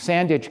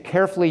 Sandage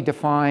carefully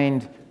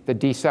defined the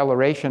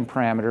deceleration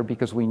parameter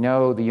because we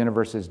know the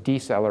universe is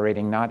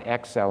decelerating, not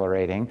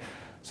accelerating.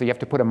 So you have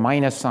to put a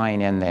minus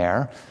sign in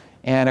there.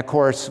 And of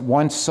course,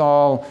 once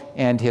Saul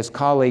and his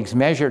colleagues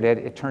measured it,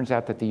 it turns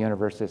out that the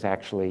universe is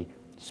actually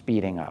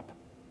speeding up.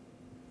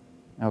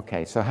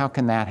 Okay, so how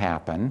can that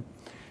happen?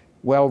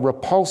 Well,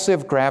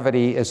 repulsive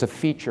gravity is a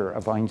feature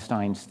of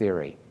Einstein's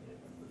theory.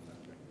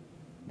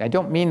 I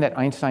don't mean that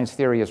Einstein's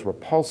theory is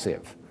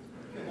repulsive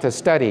to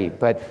study,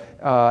 but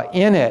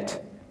in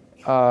it,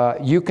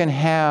 you can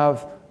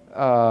have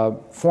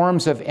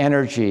forms of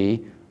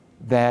energy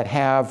that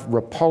have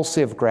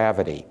repulsive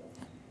gravity.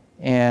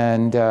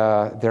 And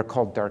they're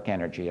called dark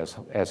energy,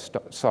 as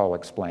Saul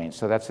explained.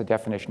 So that's the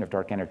definition of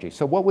dark energy.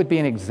 So what would be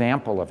an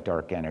example of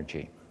dark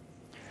energy?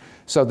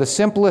 So the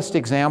simplest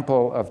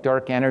example of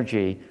dark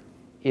energy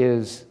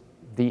is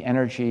the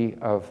energy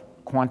of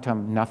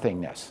quantum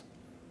nothingness.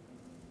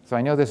 So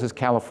I know this is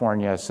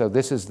California, so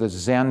this is the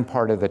Zen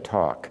part of the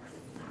talk.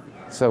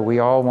 So we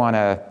all want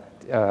to...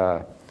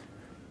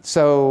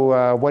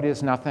 what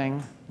is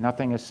nothing?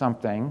 Nothing is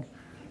something.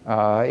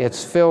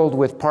 It's filled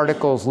with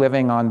particles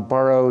living on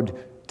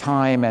borrowed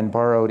time and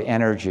borrowed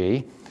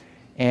energy.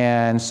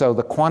 And so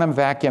the quantum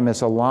vacuum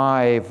is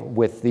alive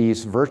with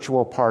these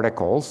virtual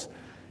particles.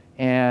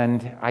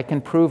 And I can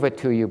prove it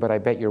to you, but I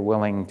bet you're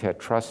willing to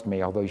trust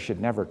me, although you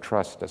should never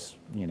trust us,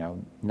 you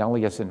know,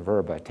 nullius in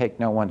verba. Take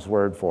no one's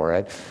word for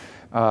it.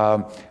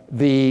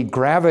 The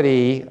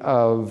gravity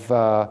of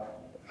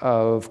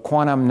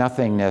quantum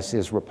nothingness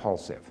is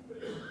repulsive.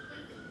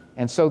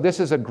 And so this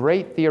is a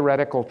great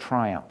theoretical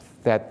triumph,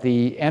 that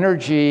the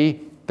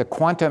energy, the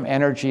quantum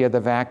energy of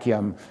the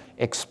vacuum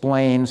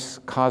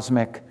explains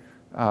cosmic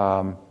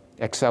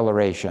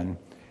acceleration,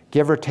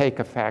 give or take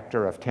a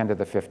factor of 10 to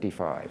the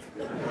 55.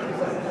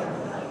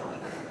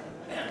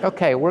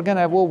 Okay,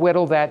 we'll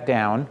whittle that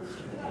down.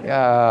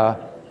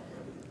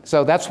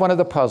 So that's one of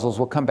the puzzles.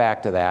 We'll come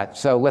back to that.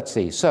 So let's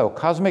see. So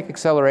cosmic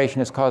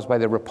acceleration is caused by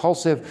the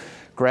repulsive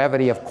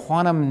gravity of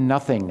quantum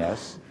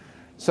nothingness.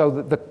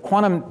 So this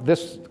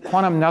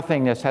quantum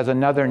nothingness has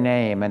another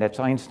name, and it's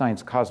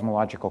Einstein's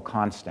cosmological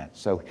constant.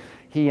 So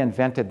he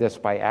invented this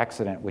by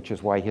accident, which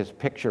is why his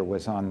picture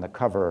was on the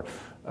cover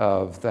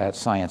of that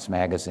Science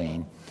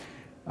magazine.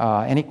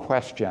 Any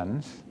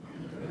questions?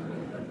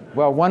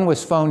 Well, one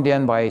was phoned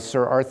in by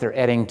Sir Arthur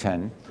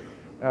Eddington.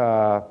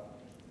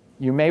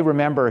 You may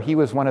remember he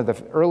was one of the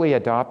early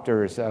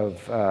adopters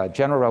of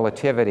general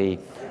relativity.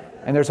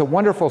 And there's a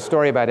wonderful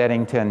story about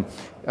Eddington.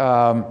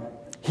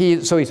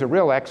 So he's a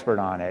real expert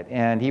on it,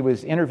 and he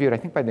was interviewed, I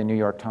think, by the New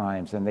York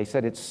Times, and they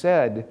said it's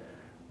said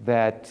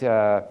that,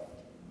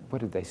 what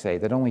did they say?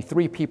 That only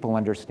 3 people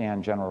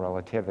understand general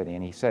relativity,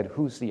 and he said,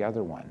 who's the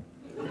other one?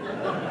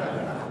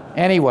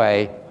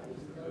 Anyway,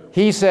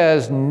 he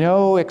says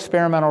no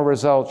experimental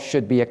results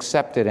should be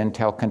accepted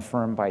until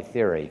confirmed by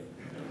theory.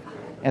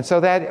 And so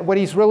that, what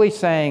he's really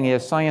saying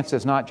is science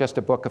is not just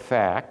a book of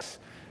facts,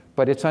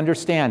 but it's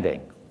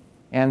understanding.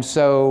 And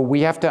so we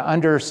have to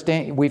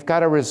understand, we've got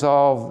to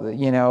resolve,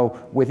 you know,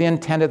 within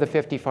 10 to the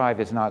 55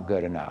 is not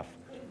good enough.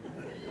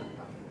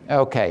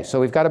 Okay,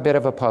 so we've got a bit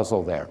of a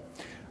puzzle there.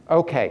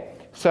 Okay,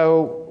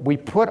 so we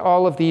put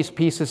all of these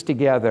pieces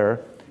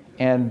together,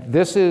 and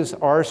this is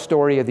our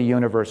story of the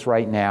universe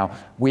right now.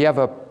 We have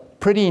a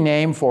pretty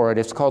name for it.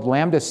 It's called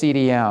lambda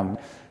CDM.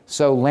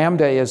 So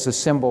lambda is the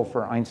symbol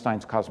for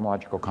Einstein's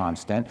cosmological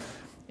constant.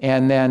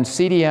 And then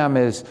CDM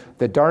is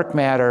the dark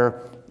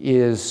matter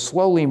is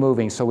slowly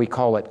moving, so we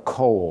call it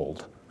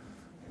cold.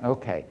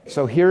 Okay,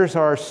 so here's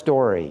our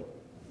story.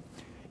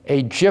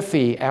 A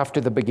jiffy after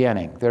the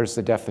beginning. There's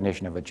the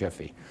definition of a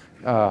jiffy.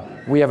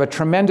 We have a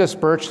tremendous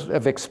burst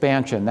of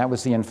expansion, that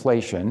was the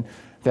inflation,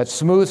 that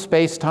smooth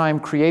space-time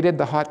created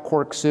the hot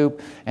quark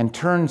soup and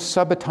turned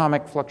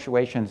subatomic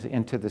fluctuations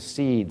into the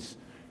seeds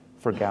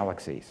for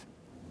galaxies.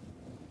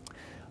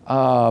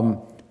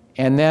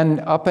 And then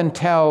up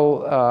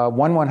until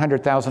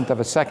 1/100,000th of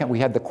a second, we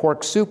had the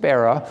quark soup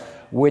era,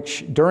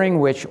 during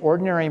which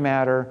ordinary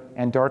matter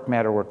and dark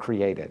matter were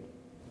created.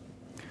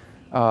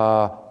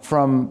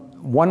 From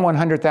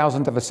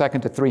 1/100,000th of a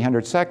second to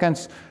 300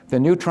 seconds, the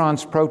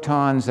neutrons,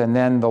 protons, and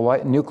then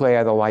the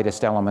nuclei, the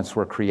lightest elements,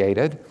 were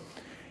created.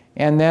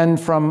 And then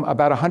from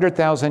about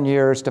 100,000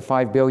 years to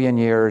 5 billion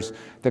years,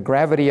 the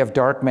gravity of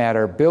dark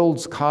matter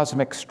builds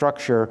cosmic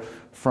structure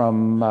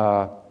from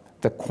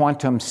the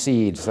quantum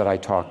seeds that I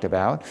talked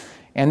about.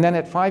 And then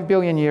at 5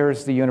 billion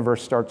years, the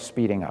universe starts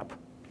speeding up.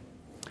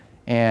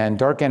 And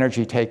dark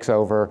energy takes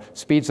over,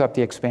 speeds up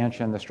the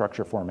expansion, the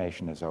structure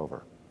formation is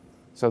over.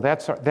 So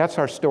that's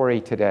our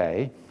story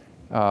today.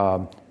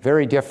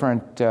 Very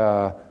different,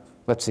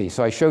 let's see,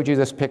 so I showed you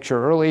this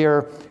picture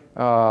earlier.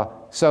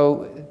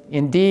 So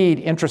indeed,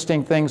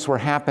 interesting things were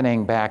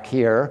happening back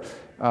here.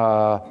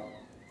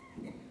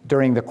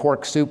 During the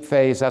quark soup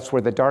phase, that's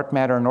where the dark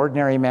matter and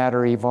ordinary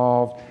matter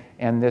evolved,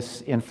 and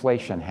this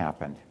inflation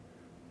happened.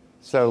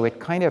 So it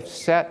kind of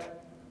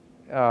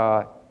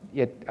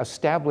it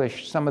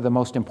established some of the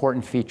most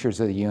important features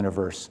of the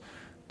universe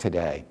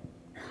today.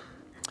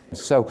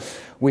 So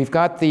we've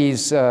got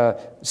these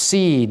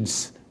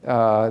seeds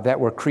that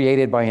were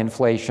created by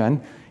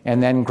inflation,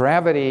 and then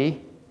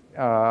gravity.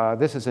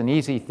 This is an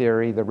easy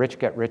theory. The rich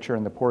get richer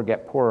and the poor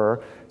get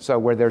poorer. So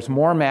where there's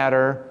more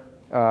matter,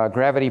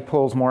 gravity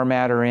pulls more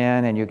matter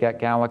in and you get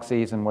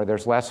galaxies, and where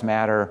there's less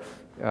matter,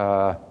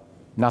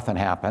 nothing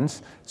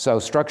happens. So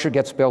structure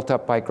gets built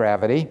up by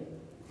gravity.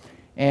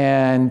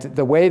 And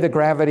the way the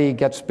gravity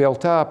gets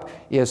built up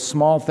is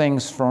small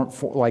things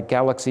like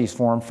galaxies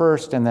form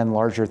first, and then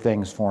larger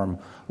things form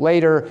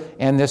later.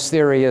 And this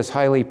theory is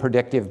highly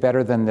predictive,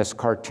 better than this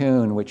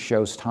cartoon, which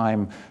shows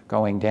time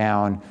going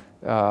down.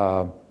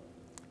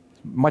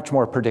 Much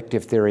more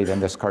predictive theory than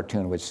this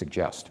cartoon would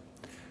suggest.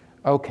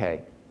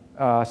 Okay,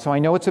 so I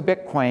know it's a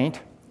bit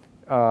quaint,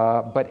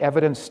 but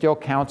evidence still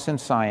counts in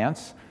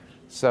science.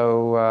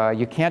 So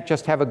you can't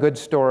just have a good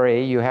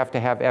story, you have to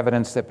have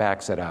evidence that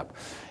backs it up.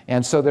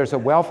 And so there's a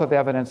wealth of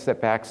evidence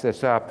that backs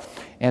this up.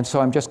 And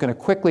so I'm just going to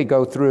quickly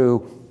go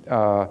through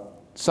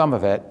some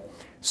of it.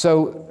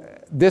 So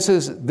this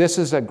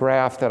is a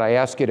graph that I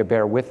ask you to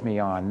bear with me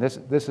on.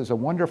 This is a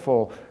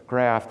wonderful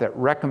graph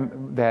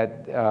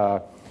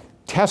that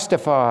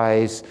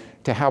testifies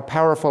to how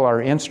powerful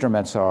our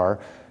instruments are.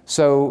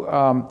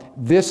 So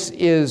this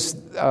is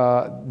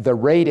the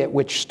rate at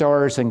which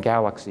stars and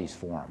galaxies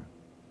form.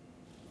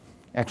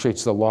 Actually,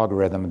 it's the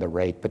logarithm of the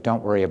rate, but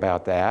don't worry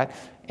about that.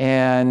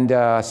 And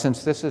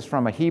since this is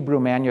from a Hebrew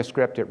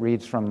manuscript, it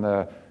reads from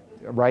the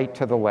right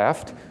to the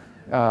left.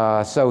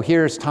 So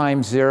here's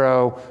time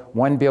 0,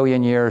 1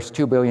 billion years,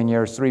 2 billion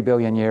years, 3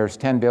 billion years,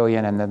 10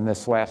 billion, and then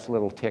this last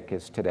little tick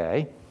is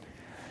today.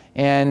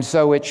 And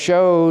so it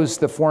shows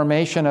the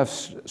formation of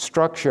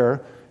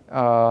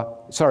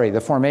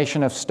the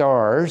formation of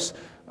stars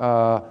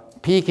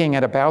peaking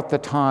at about the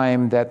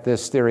time that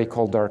this theory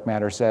called dark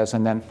matter says,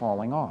 and then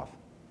falling off.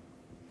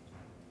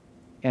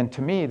 And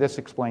to me, this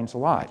explains a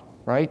lot,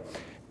 right?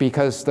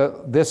 Because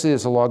this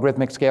is a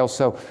logarithmic scale,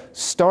 so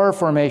star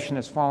formation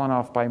has fallen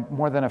off by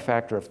more than a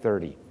factor of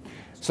 30.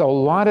 So a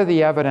lot of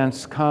the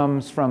evidence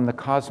comes from the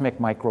cosmic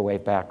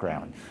microwave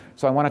background.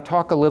 So I want to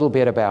talk a little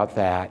bit about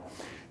that.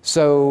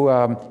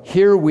 So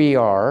here we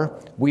are.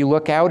 We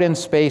look out in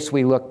space,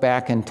 we look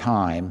back in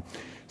time.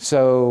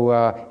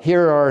 So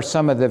here are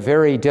some of the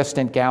very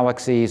distant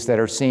galaxies that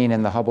are seen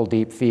in the Hubble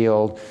Deep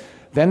Field.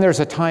 Then there's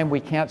a time we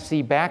can't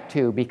see back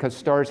to because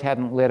stars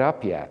hadn't lit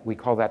up yet. We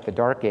call that the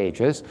dark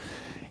ages.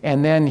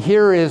 And then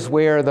here is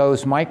where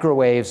those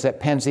microwaves that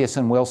Penzias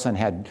and Wilson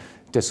had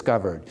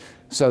discovered.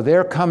 So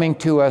they're coming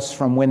to us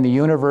from when the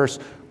universe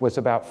was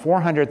about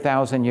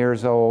 400,000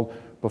 years old,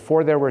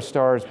 before there were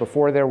stars,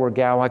 before there were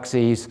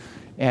galaxies,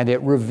 and it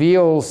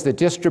reveals the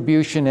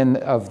distribution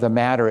of the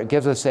matter. It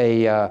gives us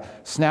a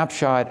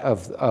snapshot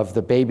of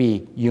the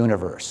baby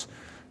universe.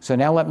 So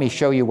now let me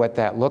show you what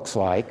that looks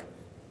like.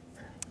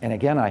 And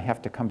again, I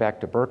have to come back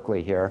to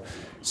Berkeley here.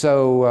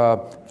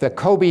 So the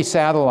COBE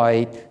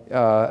satellite,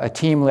 a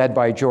team led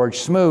by George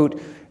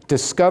Smoot,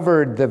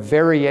 discovered the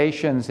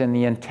variations in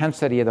the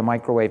intensity of the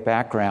microwave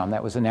background.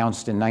 That was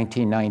announced in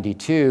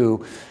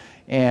 1992.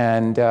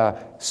 And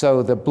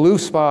so the blue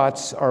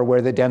spots are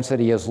where the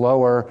density is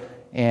lower,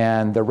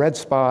 and the red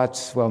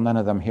spots, well, none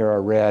of them here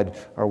are red,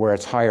 are where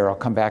it's higher. I'll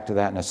come back to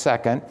that in a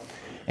second.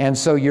 And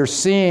so you're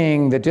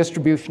seeing the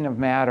distribution of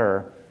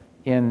matter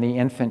in the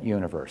infant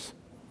universe.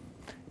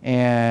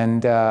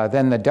 And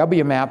then the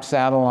WMAP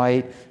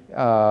satellite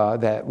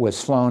that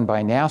was flown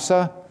by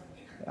NASA,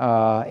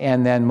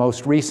 and then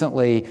most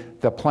recently,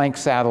 the Planck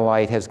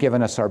satellite has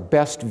given us our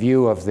best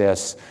view of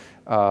this,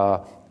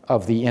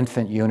 of the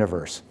infant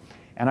universe.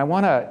 And I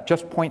want to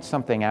just point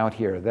something out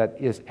here that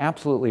is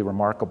absolutely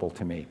remarkable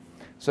to me.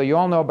 So you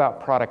all know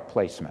about product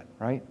placement,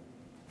 right?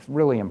 It's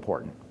really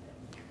important.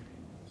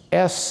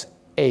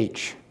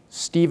 SH,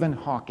 Stephen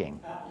Hawking.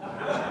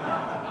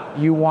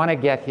 You want to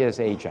get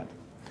his agent.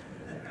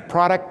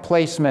 Product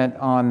placement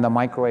on the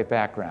microwave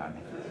background.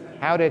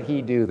 How did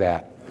he do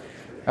that?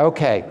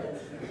 Okay.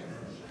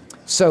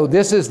 So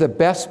this is the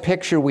best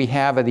picture we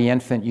have of the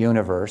infant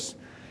universe.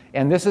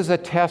 And this is a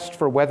test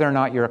for whether or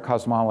not you're a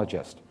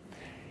cosmologist.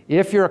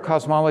 If you're a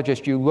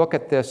cosmologist, you look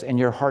at this and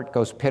your heart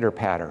goes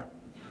pitter-patter.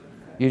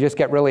 You just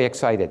get really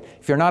excited.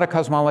 If you're not a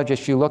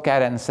cosmologist, you look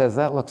at it and says,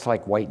 that looks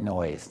like white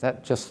noise.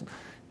 That just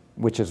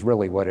which is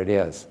really what it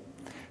is.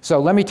 So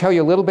let me tell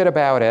you a little bit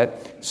about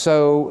it.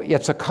 So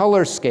it's a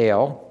color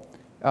scale,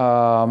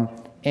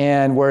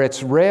 and where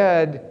it's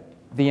red,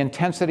 the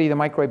intensity of the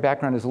microwave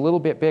background is a little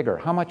bit bigger.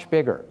 How much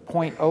bigger?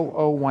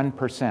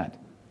 0.001%.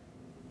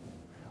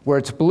 Where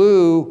it's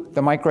blue,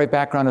 the microwave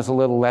background is a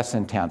little less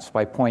intense,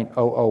 by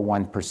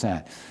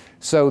 0.001%.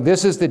 So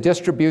this is the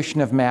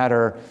distribution of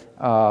matter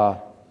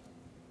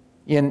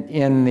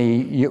when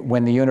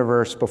the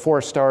universe,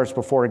 before stars,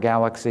 before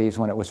galaxies,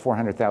 when it was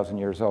 400,000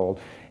 years old.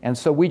 And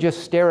so we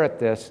just stare at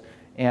this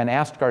and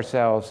ask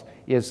ourselves,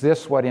 is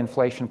this what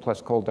inflation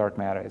plus cold dark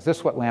matter, is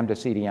this what lambda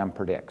CDM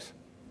predicts?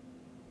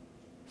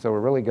 So we're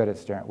really good at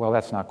staring. Well,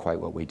 that's not quite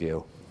what we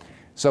do.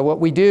 So what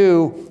we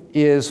do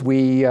is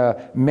we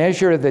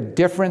measure the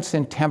difference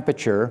in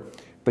temperature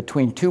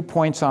between 2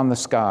 points on the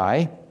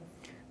sky,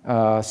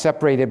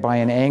 separated by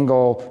an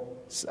angle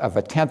of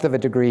 1/10 of a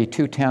degree,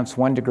 2/10,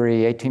 1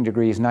 degree, 18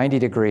 degrees, 90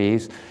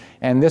 degrees.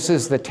 And this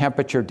is the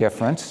temperature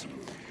difference.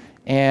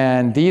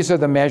 And these are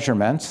the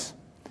measurements.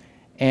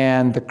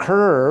 And the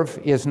curve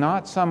is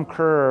not some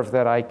curve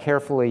that I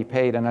carefully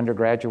paid an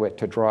undergraduate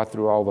to draw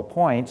through all the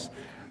points.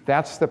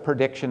 That's the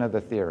prediction of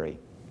the theory.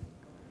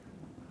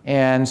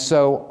 And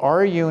so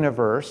our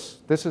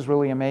universe, this is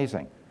really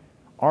amazing.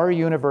 Our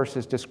universe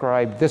is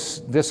described,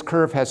 this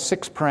curve has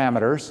 6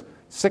 parameters,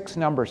 6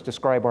 numbers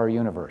describe our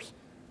universe.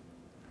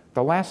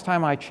 The last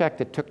time I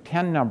checked, it took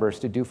 10 numbers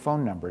to do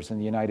phone numbers in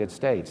the United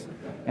States.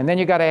 And then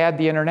you got to add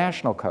the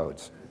international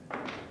codes.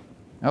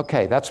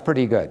 Okay, that's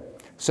pretty good.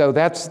 So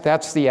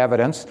that's the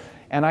evidence.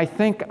 And I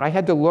think I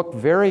had to look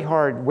very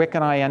hard. Wick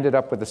and I ended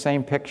up with the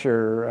same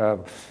picture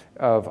of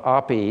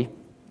Oppie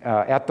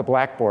at the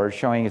blackboard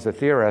showing he's a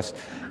theorist.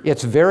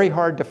 It's very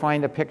hard to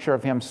find a picture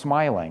of him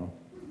smiling.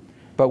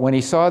 But when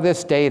he saw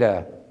this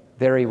data,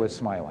 there he was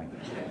smiling.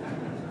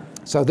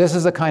 So this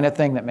is the kind of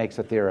thing that makes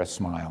a theorist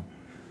smile.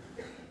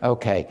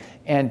 Okay,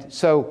 and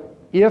so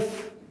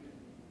if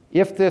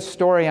this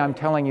story I'm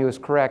telling you is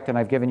correct, and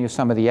I've given you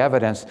some of the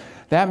evidence,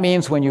 that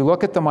means when you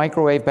look at the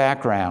microwave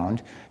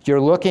background, you're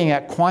looking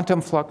at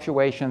quantum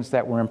fluctuations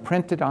that were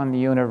imprinted on the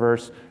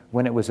universe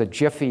when it was a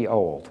jiffy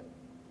old.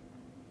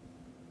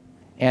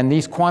 And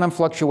these quantum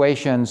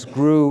fluctuations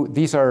grew,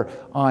 these are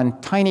on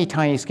tiny,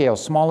 tiny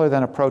scales, smaller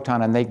than a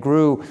proton, and they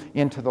grew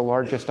into the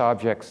largest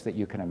objects that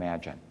you can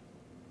imagine.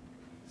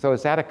 So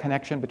is that a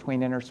connection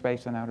between inner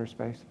space and outer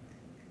space?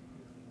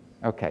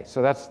 Okay,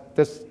 so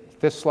this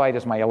slide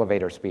is my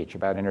elevator speech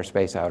about inner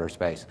space, outer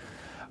space.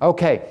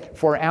 Okay,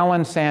 for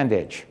Alan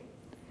Sandage,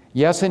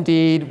 yes,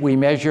 indeed, we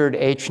measured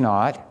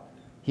H0.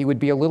 He would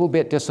be a little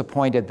bit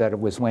disappointed that it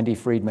was Wendy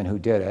Friedman who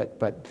did it,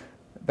 but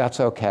that's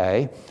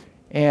okay.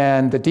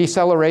 And the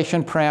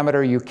deceleration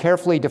parameter, you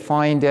carefully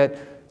defined it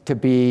to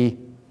be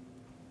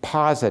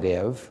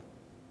positive,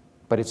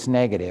 but it's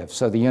negative,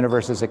 so the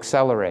universe is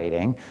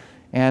accelerating.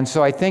 And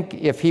so I think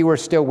if he were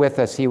still with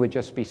us, he would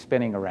just be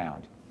spinning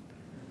around.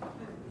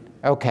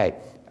 Okay,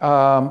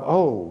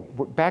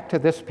 back to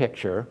this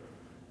picture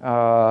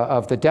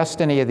of the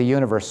destiny of the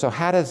universe. So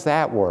how does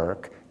that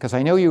work? Because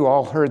I know you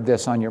all heard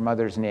this on your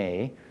mother's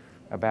knee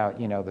about,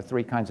 the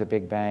 3 kinds of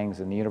big bangs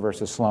and the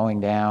universe is slowing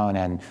down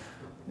and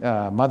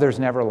mothers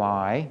never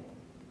lie.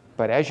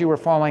 But as you were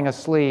falling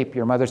asleep,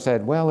 your mother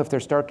said, well, if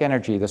there's dark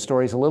energy, the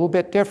story's a little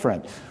bit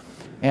different.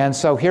 And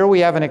so here we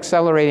have an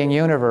accelerating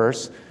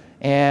universe,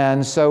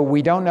 and so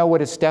we don't know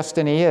what its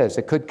destiny is.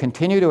 It could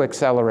continue to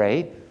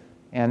accelerate,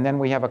 and then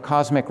we have a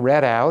cosmic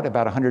redout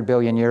about 100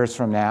 billion years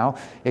from now.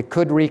 It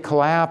could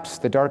recollapse,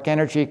 the dark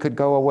energy could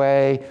go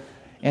away.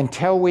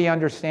 Until we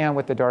understand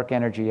what the dark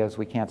energy is,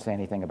 we can't say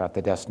anything about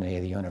the destiny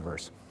of the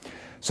universe.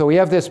 So we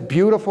have this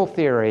beautiful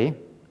theory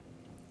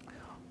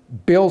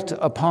built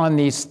upon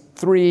these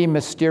 3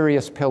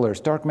 mysterious pillars: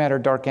 dark matter,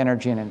 dark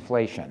energy, and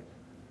inflation.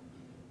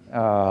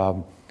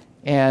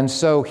 And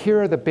so here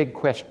are the big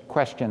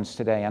questions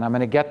today, and I'm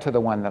going to get to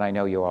the one that I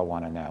know you all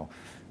want to know.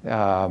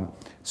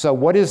 So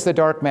what is the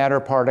dark matter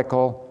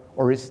particle,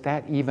 or is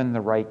that even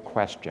the right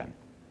question?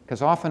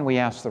 Because often we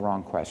ask the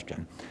wrong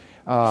question.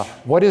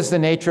 What is the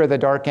nature of the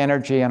dark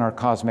energy and our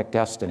cosmic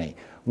destiny?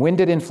 When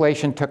did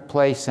inflation took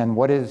place, and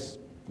what is,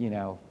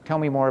 tell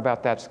me more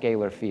about that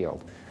scalar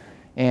field.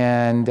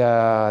 And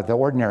the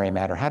ordinary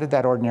matter, how did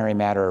that ordinary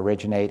matter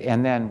originate,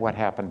 and then what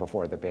happened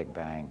before the Big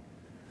Bang?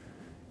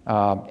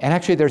 And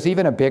actually there's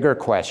even a bigger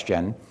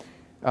question,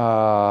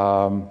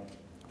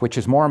 which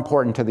is more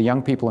important to the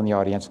young people in the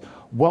audience.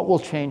 What will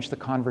change the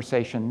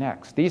conversation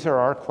next? These are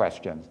our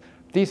questions.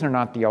 These are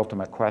not the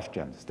ultimate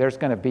questions. There's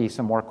going to be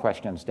some more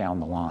questions down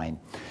the line.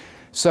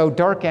 So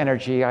dark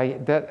energy,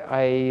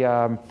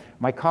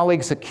 my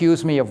colleagues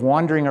accuse me of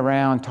wandering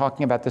around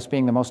talking about this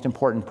being the most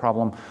important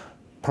problem,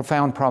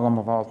 profound problem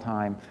of all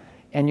time.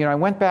 And I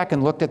went back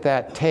and looked at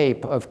that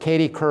tape of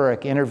Katie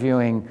Couric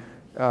interviewing,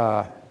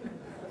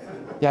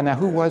 now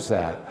who was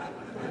that?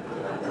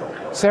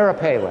 Sarah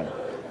Palin.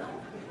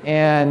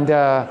 And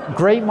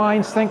great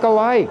minds think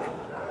alike.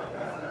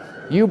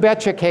 You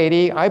betcha,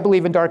 Katie. I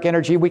believe in dark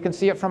energy. We can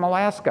see it from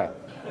Alaska.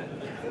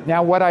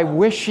 Now, what I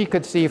wish she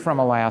could see from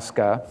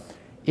Alaska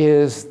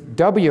is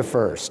W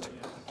first.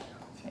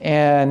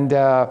 And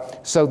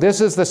so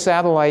this is the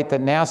satellite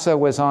that NASA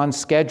was on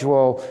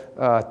schedule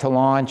to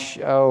launch,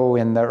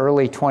 in the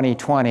early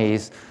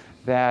 2020s,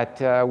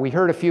 that we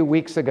heard a few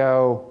weeks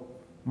ago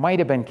might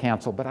have been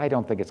canceled, but I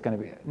don't think it's going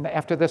to be.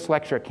 After this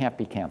lecture, it can't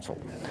be canceled.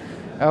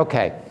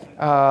 Okay,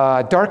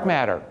 dark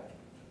matter.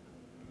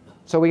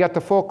 So we got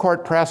the full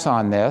court press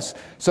on this.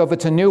 So if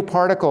it's a new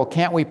particle,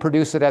 can't we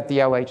produce it at the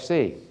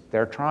LHC?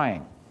 They're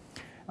trying.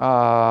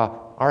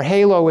 Our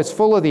halo is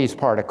full of these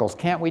particles.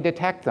 Can't we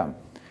detect them?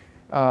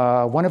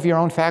 One of your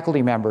own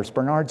faculty members,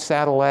 Bernard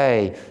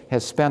Satellet,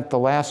 has spent the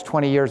last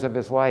 20 years of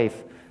his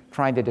life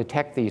trying to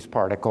detect these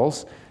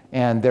particles,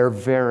 and they're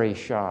very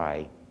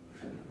shy.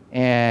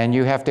 And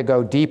you have to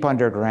go deep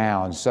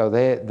underground. So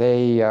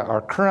they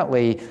are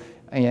currently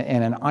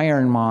in an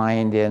iron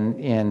mine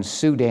in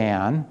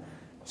Sudan.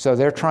 So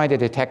they're trying to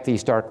detect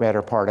these dark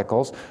matter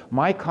particles.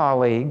 My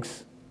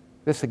colleagues,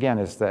 this again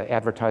is the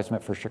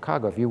advertisement for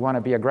Chicago. If you want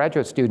to be a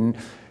graduate student,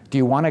 do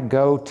you want to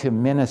go to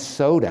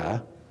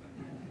Minnesota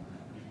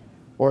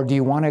or do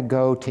you want to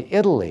go to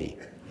Italy?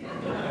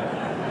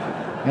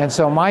 And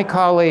so my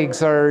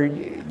colleagues are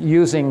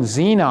using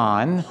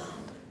xenon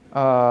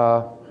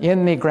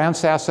in the Gran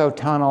Sasso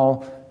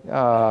tunnel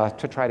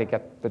to try to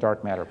get the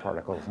dark matter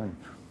particles.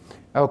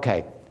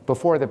 Okay,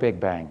 before the Big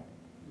Bang.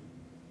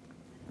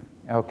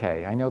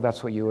 Okay, I know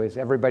that's what you is.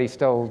 Everybody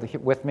still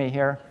with me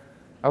here?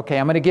 Okay,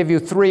 I'm going to give you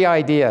 3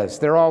 ideas.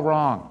 They're all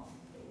wrong.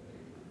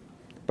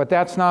 But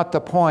that's not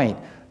the point.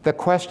 The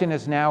question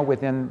is now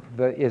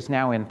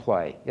in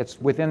play.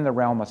 It's within the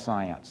realm of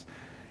science.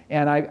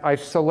 And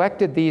I've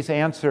selected these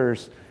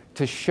answers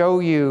to show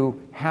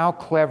you how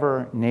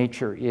clever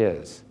nature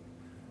is.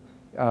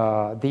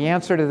 The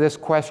answer to this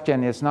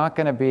question is not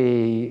going to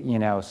be,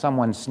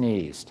 someone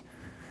sneezed.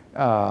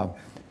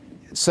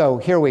 So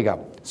here we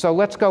go. So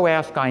let's go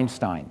ask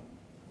Einstein.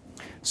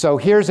 So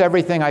here's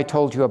everything I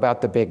told you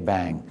about the Big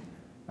Bang.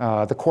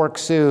 The quark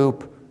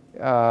soup,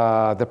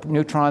 the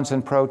neutrons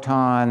and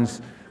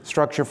protons,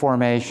 structure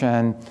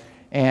formation,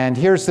 and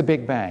here's the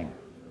Big Bang.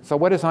 So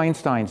what does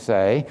Einstein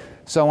say?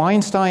 So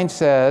Einstein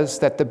says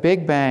that the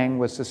Big Bang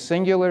was the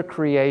singular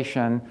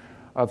creation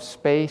of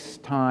space,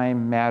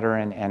 time, matter,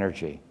 and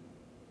energy.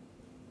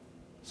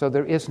 So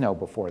there is no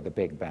before the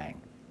Big Bang.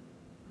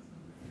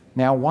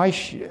 Now,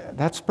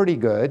 that's pretty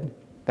good.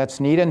 That's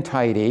neat and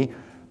tidy.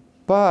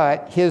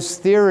 But his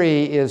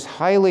theory is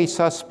highly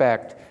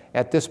suspect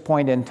at this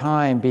point in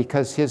time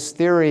because his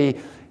theory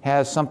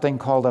has something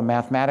called a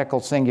mathematical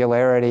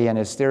singularity, and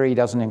his theory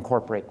doesn't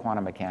incorporate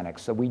quantum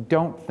mechanics. So we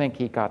don't think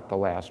he got the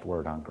last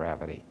word on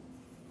gravity.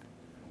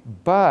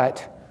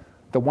 But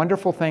the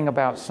wonderful thing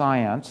about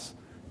science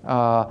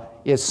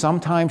is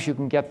sometimes you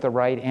can get the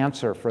right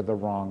answer for the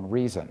wrong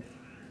reason.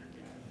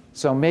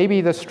 So maybe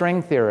the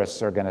string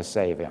theorists are going to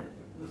save him.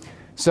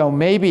 So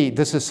maybe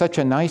this is such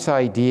a nice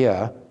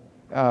idea.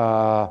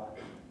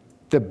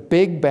 The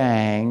Big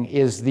Bang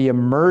is the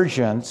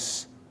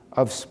emergence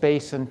of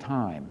space and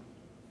time.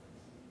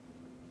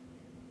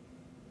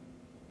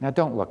 Now,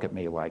 don't look at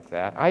me like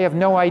that. I have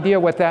no idea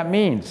what that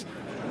means.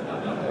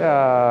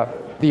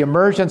 The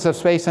emergence of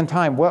space and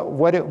time, what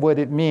would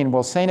it mean?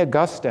 Well, St.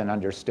 Augustine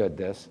understood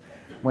this.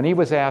 When he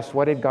was asked,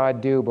 what did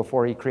God do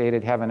before he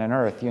created heaven and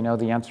earth? You know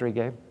the answer he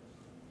gave?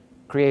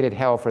 Created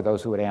hell, for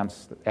those who would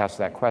ask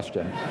that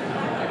question.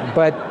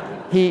 But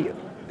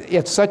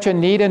it's such a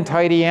neat and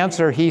tidy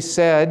answer. He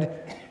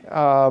said,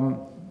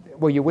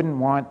 well, you wouldn't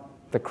want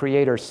the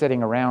creator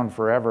sitting around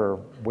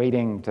forever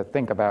waiting to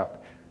think about.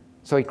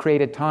 So he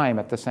created time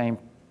at the same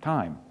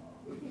time.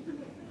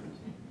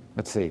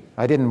 Let's see.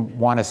 I didn't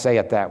want to say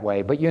it that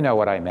way, but you know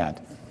what I meant.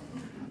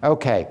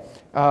 Okay.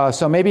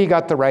 So maybe he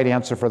got the right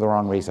answer for the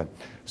wrong reason.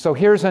 So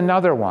here's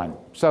another one.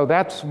 So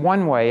that's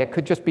one way. It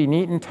could just be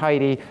neat and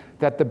tidy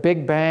that the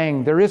Big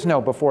Bang, there is no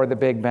before the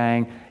Big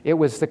Bang. It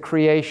was the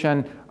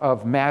creation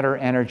of matter,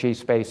 energy,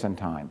 space, and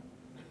time.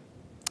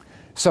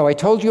 So I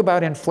told you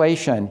about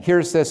inflation.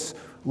 Here's this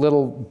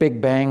little Big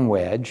Bang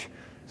wedge.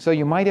 So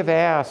you might have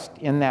asked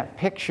in that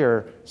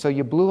picture, so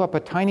you blew up a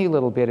tiny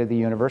little bit of the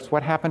universe,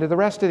 what happened to the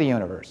rest of the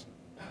universe?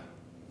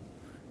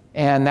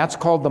 And that's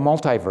called the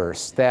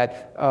multiverse,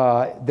 that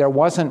there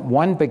wasn't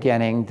one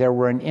beginning, there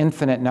were an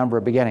infinite number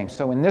of beginnings.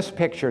 So in this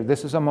picture,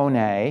 this is a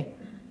Monet,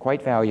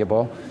 quite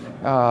valuable.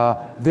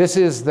 This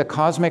is the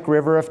cosmic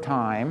river of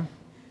time.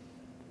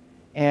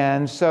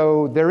 And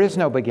so there is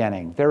no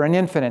beginning. There are an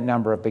infinite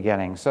number of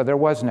beginnings, so there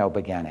was no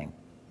beginning.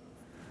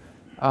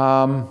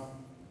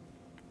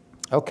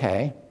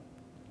 Okay.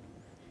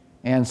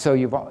 And so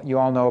you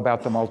all know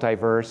about the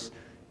multiverse.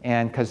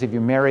 And because if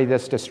you marry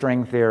this to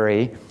string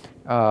theory,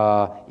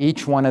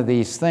 each one of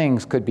these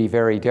things could be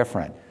very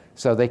different.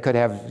 So they could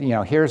have,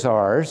 here's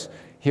ours.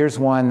 Here's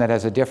one that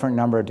has a different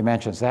number of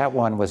dimensions. That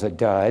one was a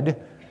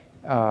dud.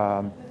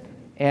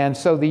 And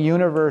so the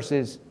universe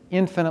is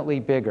infinitely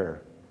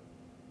bigger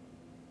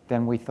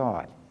than we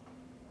thought.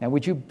 Now,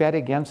 would you bet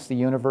against the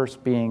universe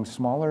being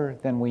smaller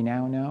than we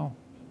now know?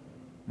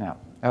 No.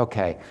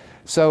 Okay.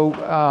 So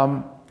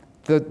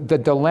the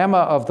dilemma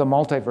of the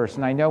multiverse,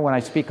 and I know when I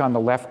speak on the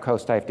left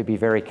coast, I have to be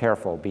very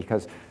careful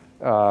because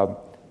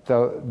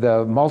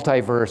the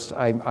multiverse,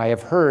 I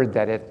have heard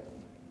that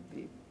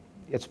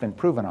it's been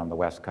proven on the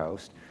West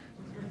Coast.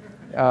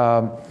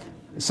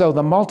 So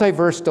the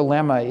multiverse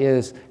dilemma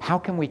is, how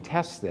can we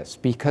test this?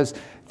 Because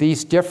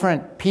these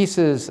different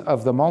pieces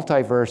of the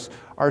multiverse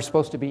are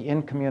supposed to be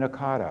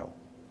incommunicado.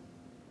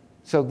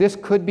 So this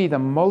could be the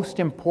most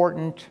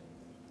important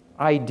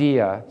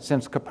idea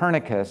since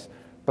Copernicus,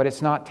 but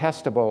it's not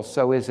testable,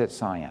 so is it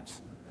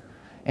science?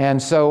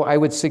 And so I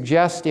would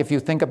suggest, if you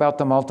think about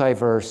the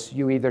multiverse,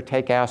 you either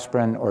take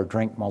aspirin or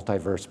drink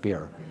multiverse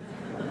beer.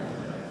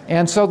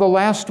 And so the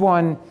last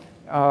one,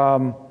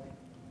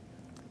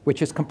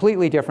 which is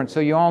completely different. So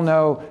you all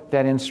know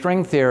that in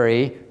string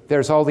theory,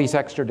 there's all these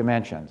extra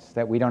dimensions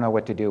that we don't know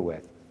what to do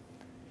with.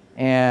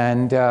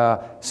 And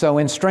so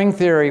in string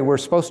theory, we're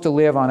supposed to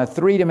live on a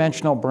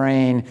 3-dimensional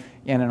brain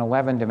in an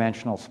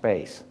 11-dimensional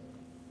space.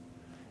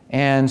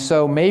 And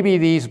so maybe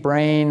these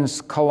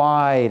brains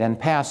collide and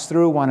pass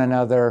through one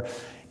another,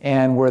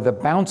 and we're the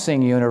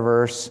bouncing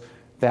universe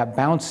that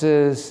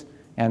bounces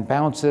and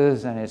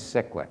bounces and is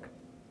cyclic.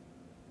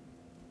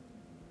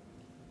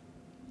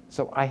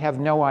 So I have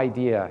no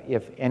idea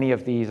if any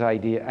of these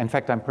ideas, in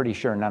fact, I'm pretty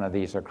sure none of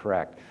these are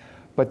correct.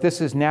 But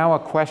this is now a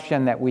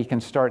question that we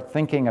can start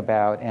thinking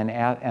about,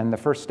 and the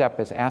first step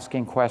is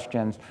asking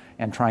questions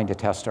and trying to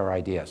test our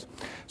ideas.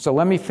 So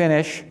let me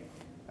finish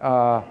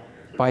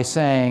by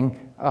saying,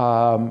 you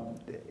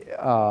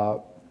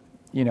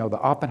know, the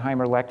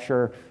Oppenheimer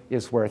lecture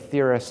is where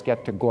theorists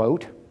get to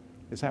gloat.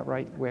 Is that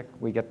right, Wick?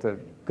 We get to,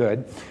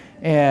 good.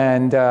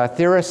 And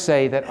theorists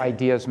say that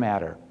ideas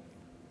matter.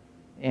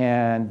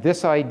 And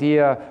this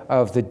idea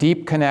of the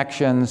deep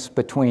connections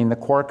between the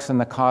quarks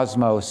and the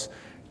cosmos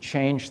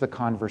changed the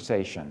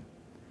conversation.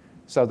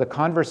 So the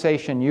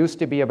conversation used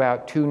to be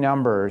about 2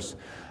 numbers.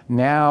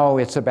 Now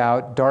it's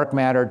about dark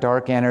matter,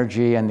 dark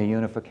energy, and the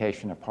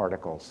unification of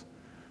particles.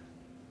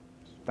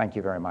 Thank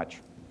you very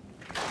much.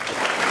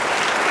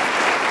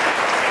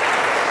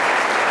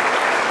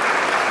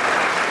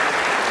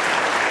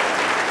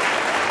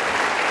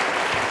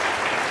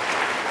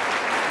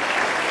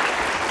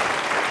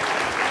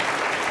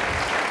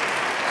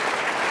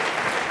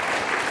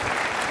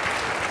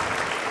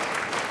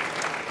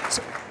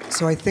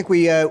 So I think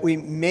we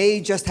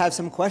may just have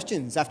some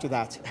questions after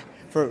that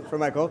for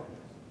Michael.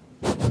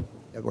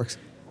 That works.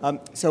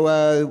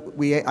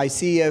 I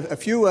see a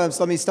few,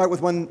 so let me start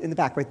with one in the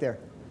back right there.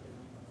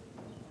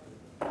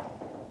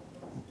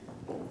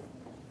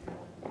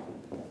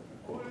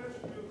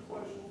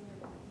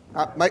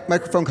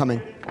 Microphone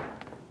coming.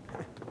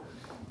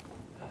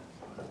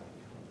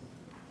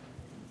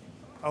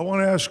 I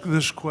want to ask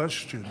this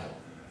question.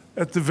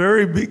 At the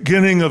very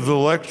beginning of the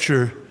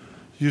lecture,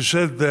 you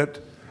said that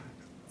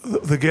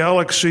the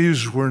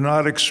galaxies were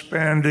not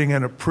expanding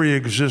in a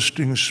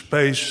pre-existing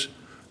space,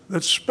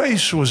 that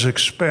space was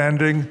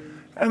expanding,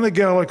 and the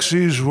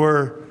galaxies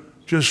were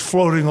just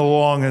floating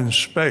along in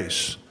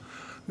space.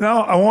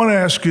 Now, I want to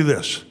ask you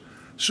this.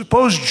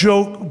 Suppose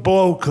Joe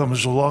Blow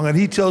comes along and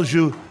he tells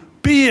you,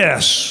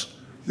 BS,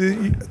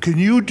 can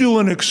you do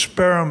an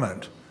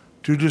experiment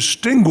to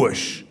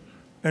distinguish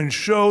and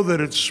show that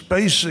it's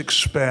space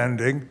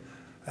expanding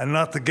and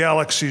not the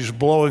galaxies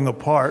blowing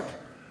apart?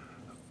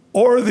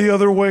 Or the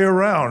other way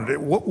around.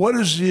 What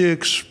is the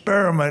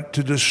experiment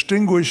to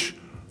distinguish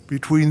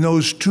between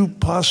those 2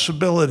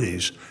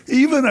 possibilities?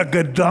 Even a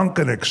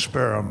Gedanken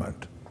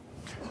experiment.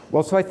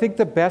 Well, so I think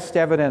the best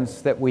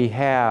evidence that we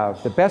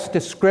have, the best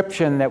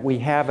description that we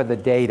have of the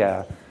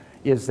data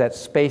is that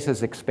space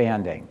is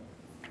expanding.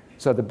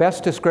 So the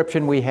best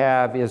description we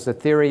have is the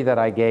theory that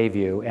I gave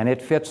you, and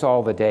it fits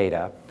all the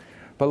data.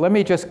 But let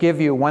me just give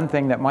you one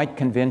thing that might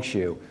convince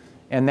you.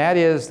 And that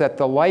is that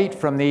the light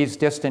from these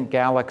distant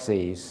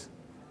galaxies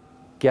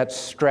gets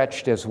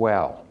stretched as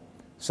well.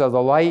 So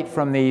the light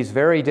from these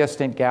very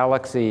distant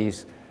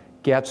galaxies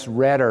gets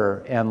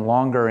redder and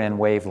longer in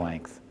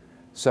wavelength.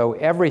 So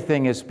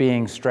everything is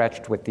being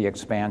stretched with the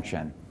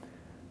expansion.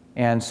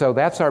 And so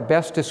that's our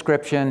best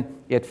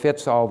description. It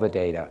fits all the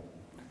data.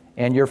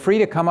 And you're free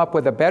to come up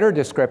with a better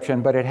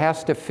description, but it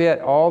has to fit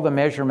all the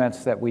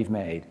measurements that we've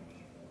made.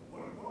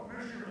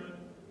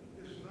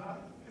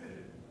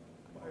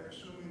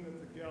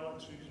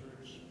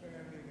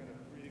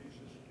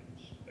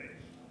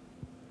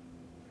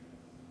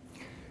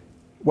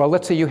 Well,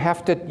 let's say you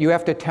have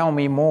to tell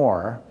me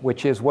more,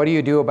 which is, what do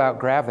you do about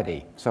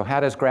gravity? So how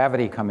does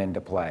gravity come into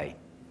play?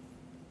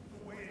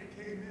 The way it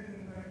came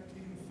in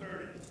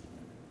 1930.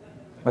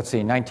 Let's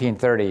see,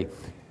 1930.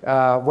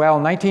 Well,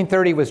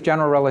 1930 was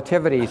general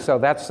relativity, so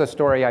that's the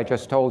story I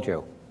just told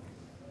you.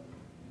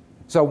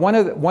 So one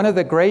of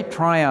the great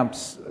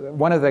triumphs,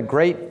 one of the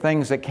great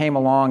things that came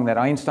along that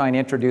Einstein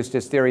introduced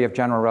his theory of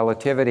general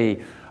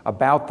relativity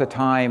about the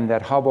time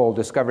that Hubble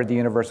discovered the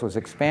universe was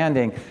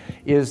expanding,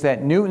 is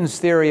that Newton's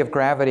theory of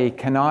gravity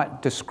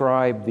cannot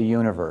describe the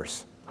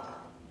universe.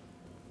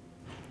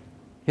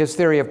 His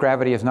theory of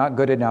gravity is not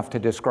good enough to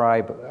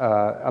describe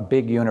a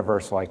big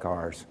universe like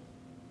ours.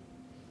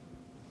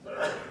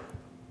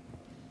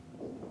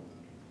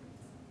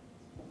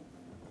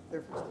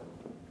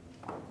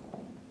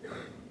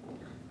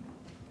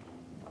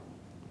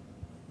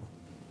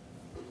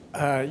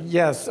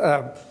 Yes.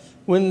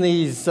 When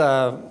these,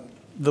 the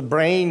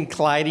brain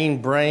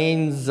colliding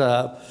brains,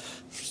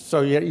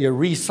 so you're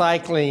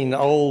recycling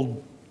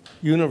old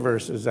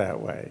universes that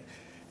way.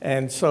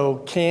 And so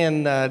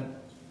can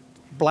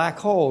black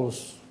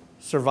holes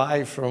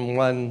survive from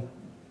one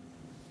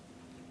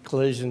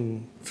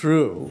collision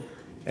through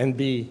and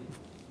be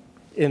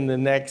in the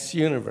next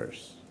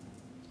universe?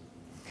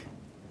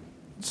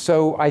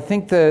 So I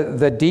think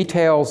the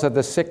details of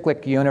the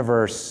cyclic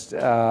universe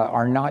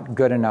are not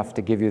good enough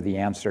to give you the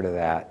answer to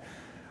that.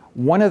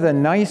 One of the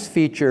nice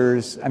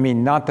features, I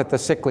mean, not that the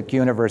cyclic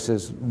universe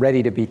is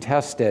ready to be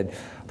tested,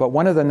 but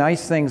one of the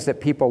nice things that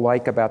people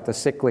like about the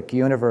cyclic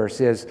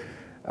universe is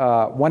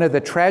one of the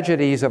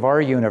tragedies of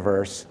our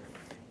universe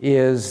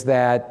is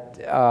that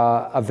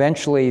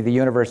eventually the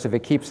universe, if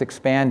it keeps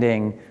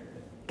expanding,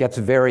 gets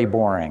very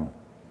boring.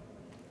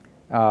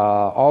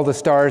 All the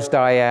stars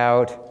die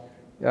out,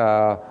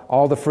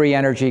 all the free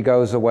energy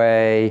goes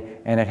away,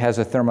 and it has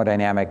a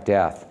thermodynamic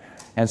death.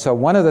 And so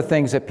one of the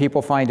things that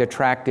people find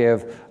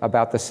attractive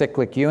about the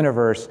cyclic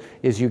universe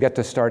is you get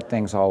to start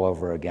things all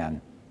over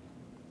again.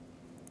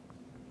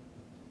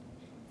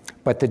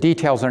 But the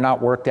details are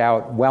not worked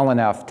out well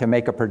enough to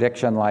make a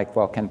prediction like,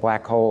 well, can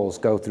black holes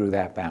go through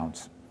that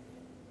bounce?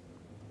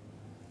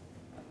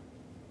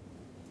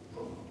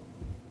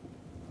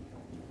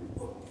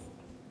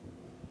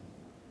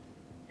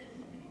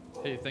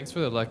 Hey, thanks for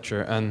the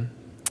lecture. And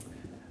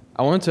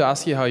I wanted to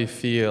ask you how you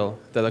feel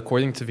that,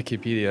 according to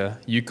Wikipedia,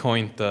 you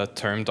coined the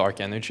term dark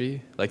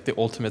energy, like the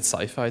ultimate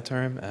sci-fi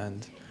term,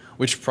 and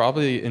which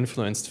probably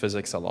influenced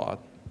physics a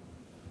lot.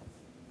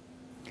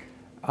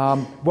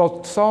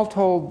 Well, Saul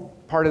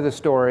told part of the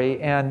story,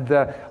 and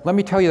let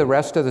me tell you the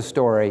rest of the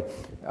story.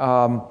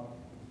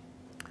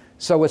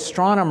 So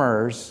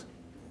astronomers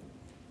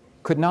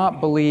could not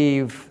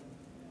believe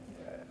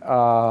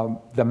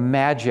the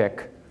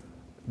magic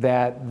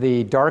that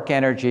the dark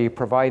energy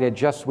provided.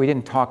 We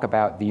didn't talk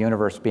about the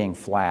universe being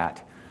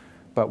flat,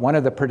 but one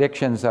of the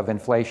predictions of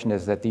inflation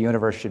is that the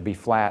universe should be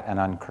flat and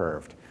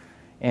uncurved.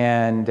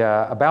 And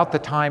about the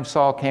time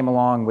Saul came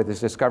along with his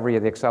discovery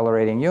of the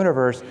accelerating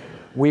universe,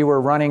 we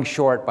were running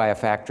short by a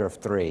factor of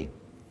 3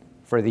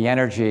 for the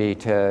energy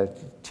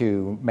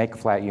to make a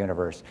flat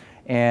universe.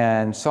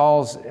 And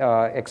Saul's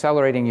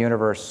accelerating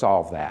universe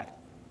solved that.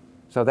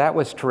 So that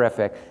was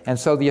terrific. And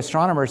so the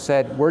astronomers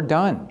said, we're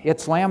done,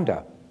 it's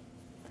lambda.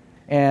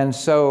 And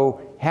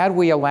so had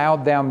we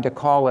allowed them to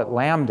call it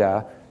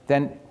lambda,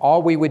 then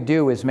all we would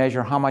do is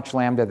measure how much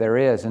lambda there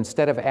is,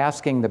 instead of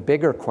asking the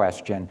bigger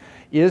question,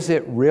 is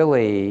it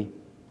really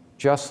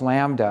just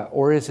lambda,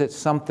 or is it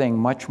something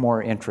much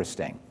more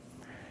interesting?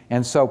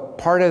 And so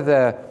part of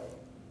the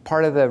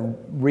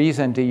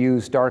reason to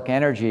use dark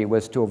energy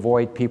was to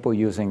avoid people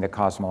using the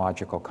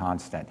cosmological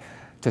constant.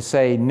 To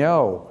say,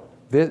 no,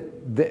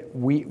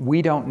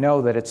 we don't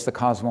know that it's the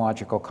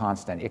cosmological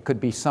constant. It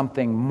could be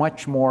something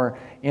much more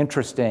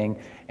interesting,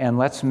 and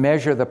let's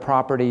measure the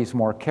properties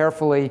more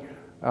carefully.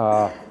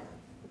 Right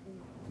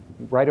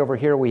over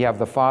here we have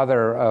the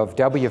father of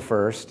W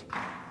first.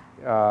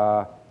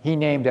 He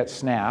named it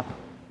Snap.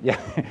 Yeah,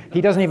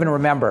 he doesn't even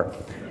remember.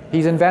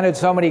 He's invented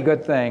so many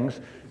good things.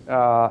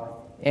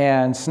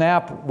 And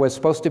SNAP was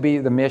supposed to be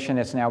the mission.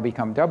 It's now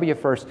become W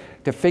first,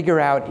 to figure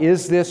out,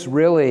 is this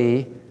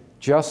really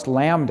just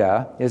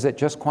lambda? Is it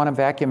just quantum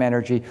vacuum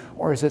energy?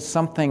 Or is it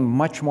something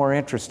much more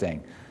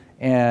interesting?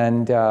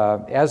 And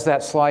as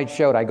that slide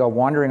showed, I go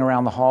wandering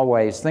around the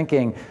hallways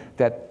thinking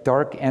that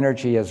dark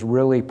energy is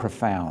really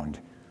profound,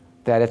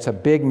 that it's a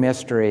big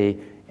mystery,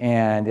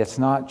 and it's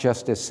not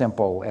just as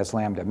simple as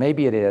lambda.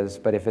 Maybe it is,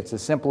 but if it's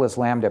as simple as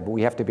lambda, but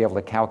we have to be able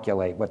to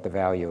calculate what the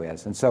value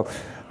is. And so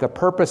the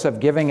purpose of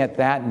giving it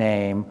that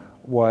name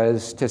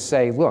was to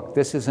say, look,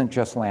 this isn't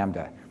just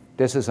lambda.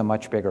 This is a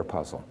much bigger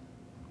puzzle.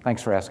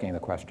 Thanks for asking the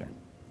question.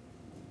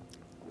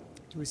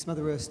 Do we some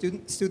other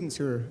students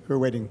who are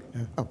waiting?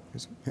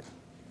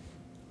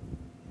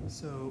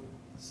 So,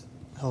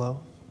 hello.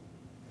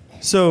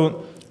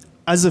 So,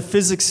 as a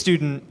physics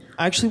student,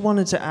 I actually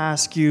wanted to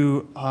ask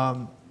you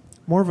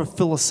more of a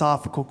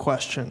philosophical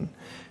question,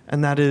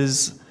 and that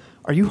is,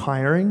 are you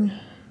hiring?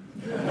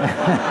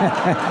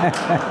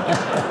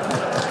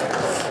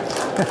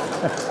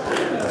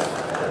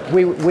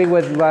 We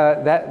would,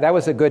 that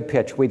was a good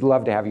pitch. We'd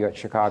love to have you at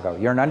Chicago.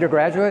 You're an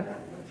undergraduate?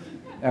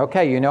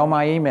 Okay, you know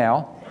my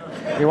email.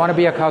 You want to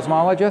be a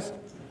cosmologist?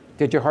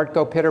 Did your heart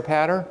go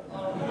pitter-patter?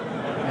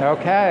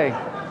 Okay.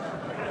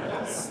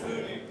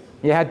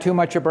 You had too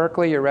much of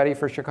Berkeley, you're ready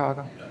for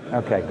Chicago?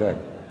 Okay, good.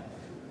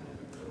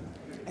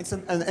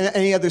 And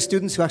any other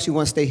students who actually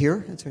want to stay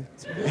here?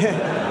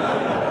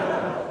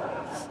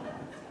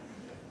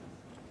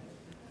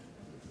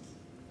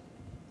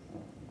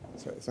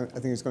 Sorry, I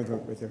think it's going to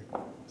right there.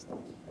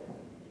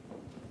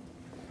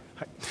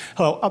 Hi.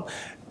 Hello.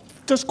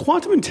 Does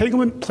quantum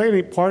entanglement play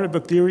any part of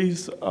the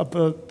theories of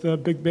the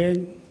Big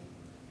Bang?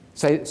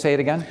 Say it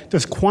again?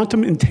 Does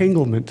quantum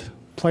entanglement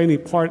play any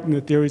part in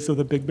the theories of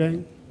the Big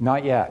Bang?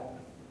 Not yet.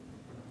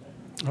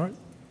 All right.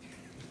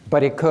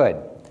 But it could.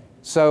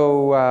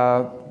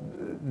 So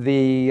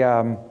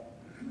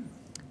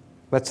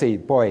let's see,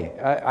 boy,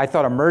 I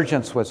thought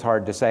emergence was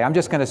hard to say. I'm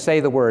just going to say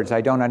the words,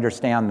 I don't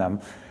understand them.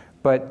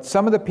 But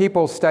some of the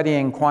people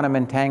studying quantum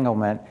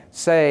entanglement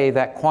say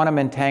that quantum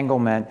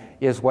entanglement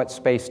is what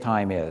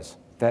space-time is,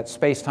 that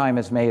space-time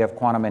is made of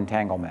quantum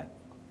entanglement.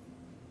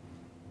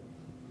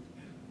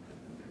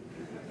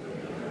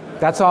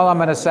 That's all I'm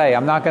going to say.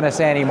 I'm not going to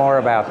say any more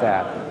about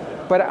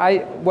that. But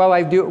I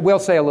will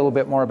say a little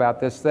bit more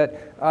about this,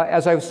 that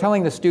as I was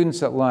telling the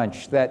students at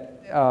lunch,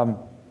 that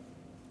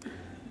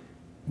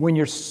when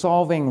you're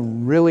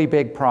solving really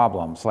big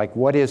problems, like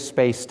what is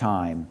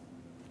space-time,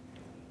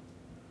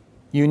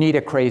 you need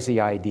a crazy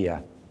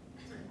idea.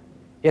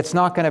 It's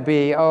not going to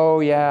be,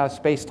 oh yeah,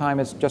 space-time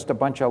is just a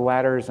bunch of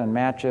ladders and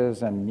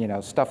matches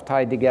and stuff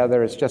tied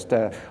together. It's just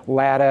a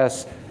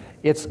lattice.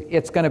 It's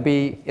going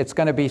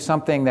to be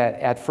something that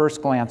at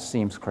first glance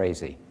seems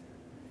crazy.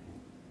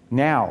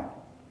 Now,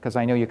 because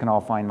I know you can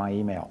all find my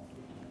email,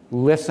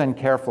 listen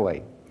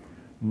carefully.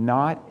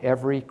 Not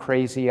every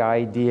crazy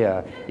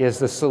idea is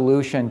the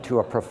solution to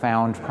a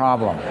profound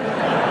problem.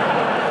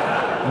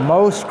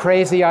 Most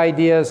crazy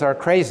ideas are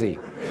crazy.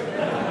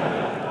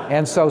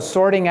 And so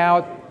sorting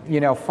out,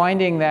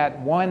 finding that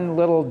one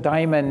little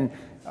diamond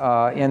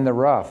in the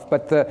rough.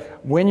 But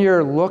when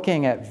you're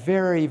looking at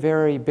very,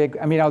 very big,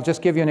 I'll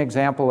just give you an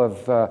example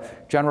of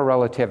general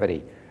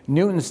relativity.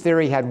 Newton's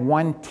theory had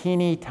one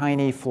teeny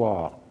tiny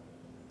flaw.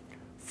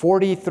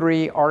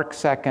 43 arc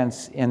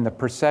seconds in the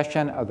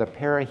precession of the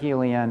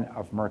perihelion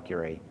of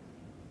Mercury.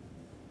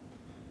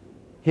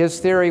 His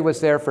theory was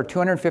there for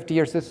 250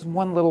 years. This is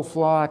one little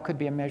flaw. It could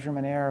be a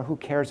measurement error. Who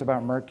cares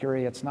about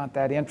Mercury? It's not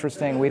that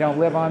interesting. We don't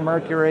live on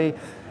Mercury.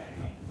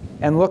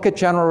 And look at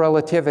general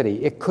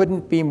relativity. It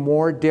couldn't be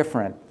more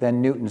different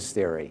than Newton's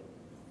theory.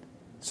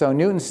 So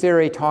Newton's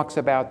theory talks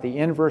about the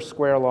inverse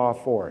square law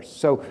of force.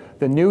 So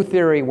the new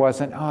theory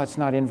wasn't, oh, it's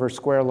not inverse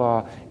square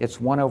law. It's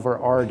 1 over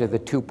r to the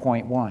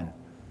 2.1.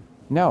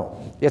 No,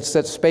 it's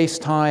that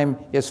space-time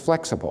is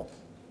flexible.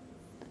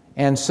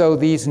 And so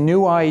these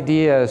new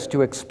ideas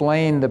to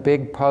explain the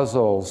big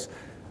puzzles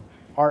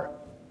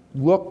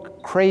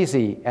look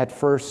crazy at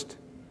first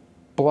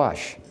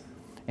blush.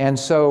 And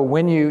so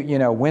when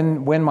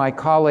when my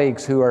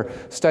colleagues who are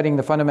studying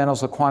the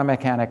fundamentals of quantum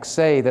mechanics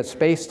say that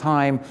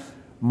space-time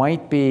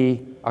might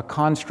be a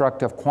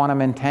construct of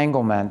quantum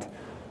entanglement,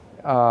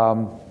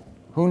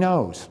 who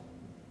knows?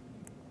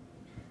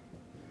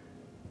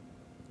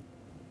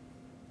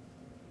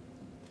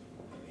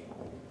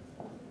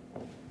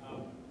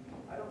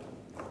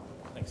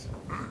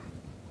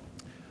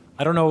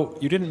 I don't know,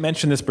 you didn't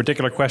mention this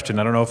particular question.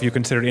 I don't know if you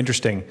consider it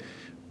interesting,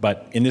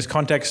 but in this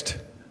context,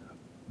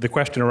 the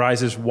question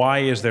arises, why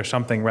is there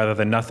something rather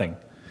than nothing?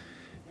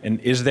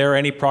 And is there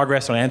any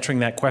progress on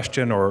answering that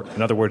question, or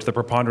in other words, the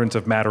preponderance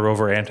of matter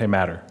over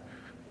antimatter,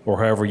 or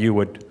however you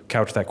would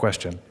couch that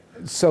question?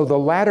 So the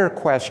latter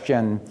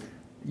question,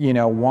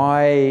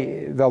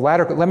 why the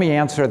latter, let me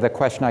answer the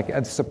question.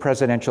 It's a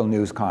presidential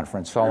news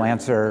conference, so I'll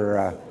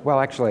answer,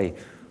 well, actually,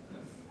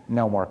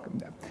 no more.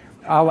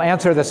 I'll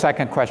answer the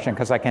second question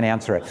because I can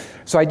answer it.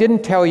 So I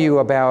didn't tell you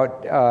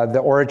about the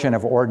origin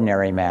of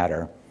ordinary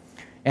matter.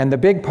 And the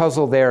big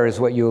puzzle there is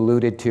what you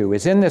alluded to,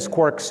 is in this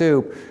quark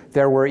soup,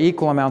 there were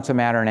equal amounts of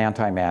matter and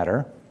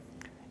antimatter.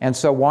 And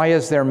so why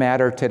is there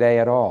matter today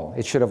at all?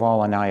 It should have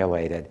all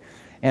annihilated.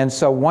 And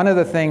so one of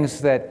the things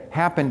that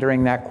happened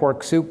during that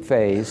quark soup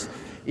phase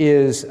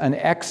is an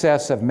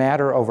excess of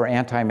matter over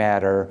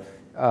antimatter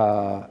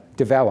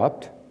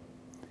developed.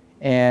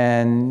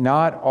 And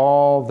not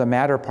all the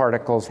matter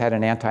particles had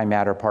an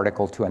antimatter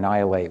particle to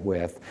annihilate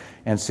with.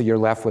 And so you're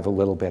left with a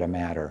little bit of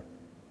matter.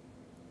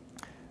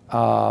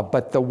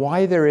 But the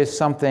why there is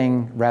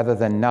something rather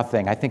than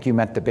nothing, I think you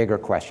meant the bigger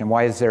question.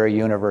 Why is there a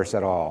universe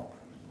at all?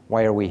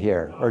 Why are we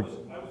here? I was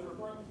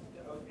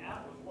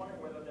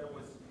wondering whether there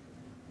was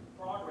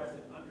progress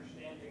in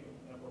understanding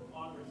the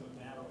preponderance of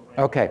matter.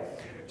 Okay.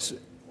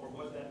 Or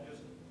was that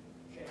just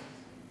chance?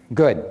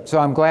 Good. So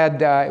I'm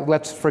glad,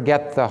 let's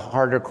forget the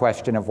harder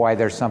question of why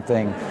there's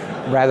something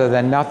rather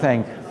than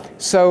nothing.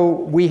 So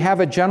we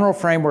have a general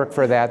framework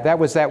for that. That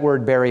was that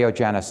word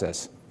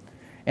baryogenesis.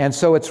 And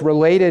so it's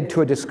related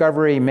to a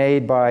discovery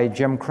made by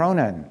Jim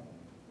Cronin,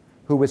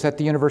 who was at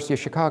the University of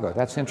Chicago.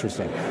 That's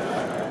interesting.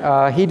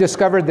 He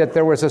discovered that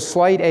there was a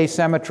slight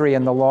asymmetry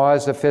in the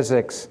laws of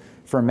physics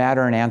for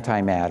matter and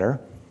antimatter.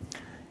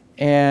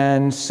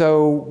 And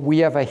so we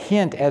have a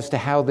hint as to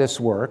how this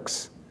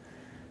works.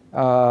 We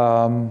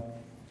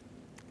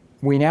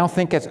now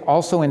think it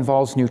also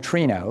involves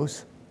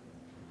neutrinos.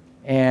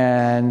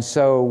 And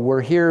so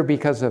we're here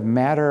because of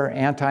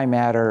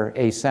matter-antimatter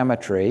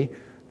asymmetry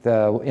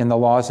in the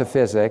laws of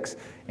physics,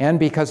 and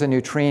because of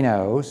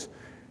neutrinos,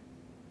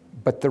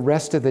 but the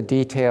rest of the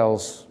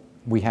details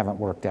we haven't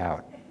worked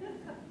out.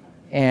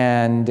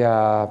 And,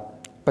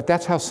 but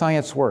that's how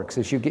science works,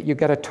 is you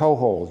get a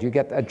toehold, you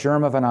get a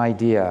germ of an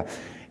idea.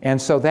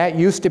 And so that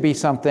used to be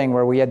something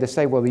where we had to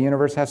say, well, the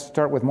universe has to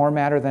start with more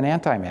matter than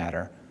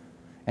antimatter.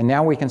 And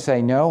now we can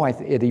say, no,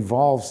 it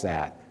evolves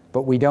that.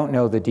 but we don't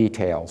know the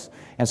details.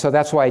 And so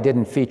that's why I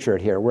didn't feature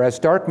it here. Whereas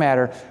dark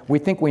matter, we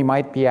think we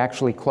might be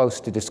actually close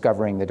to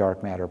discovering the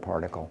dark matter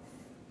particle.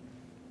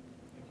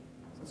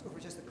 Let's go for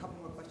just a couple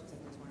more questions. I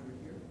think there's one over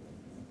here.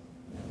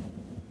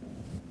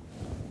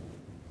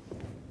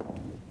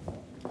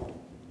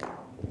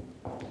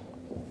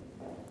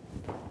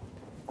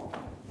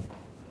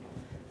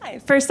 Hi.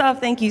 First off,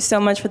 thank you so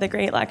much for the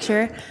great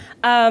lecture.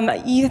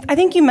 I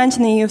think you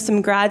mentioned that you have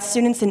some grad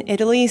students in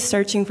Italy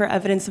searching for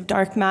evidence of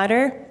dark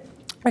matter,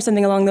 or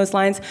something along those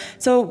lines.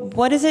 So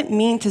what does it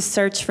mean to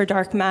search for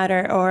dark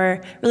matter?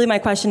 Or really my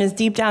question is,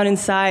 deep down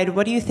inside,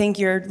 what do you think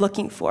you're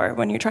looking for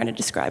when you're trying to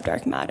describe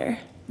dark matter?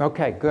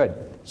 Okay, good.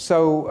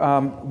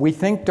 So we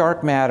think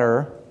dark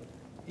matter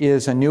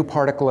is a new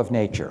particle of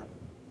nature.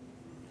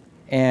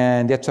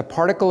 And it's a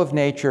particle of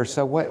nature,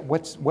 so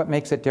what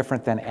makes it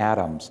different than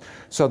atoms?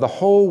 So the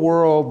whole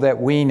world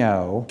that we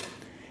know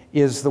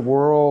is the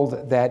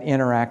world that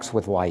interacts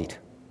with light.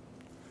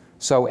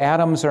 So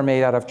atoms are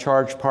made out of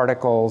charged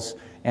particles,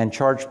 and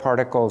charged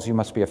particles, you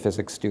must be a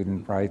physics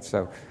student, right?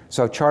 So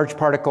charged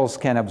particles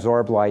can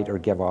absorb light or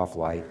give off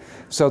light.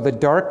 So the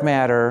dark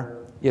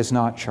matter is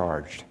not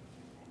charged.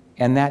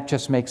 And that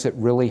just makes it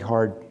really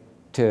hard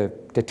to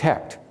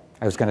detect.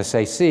 I was going to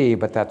say see,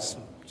 but that's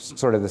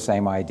sort of the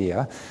same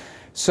idea.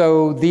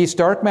 So these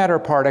dark matter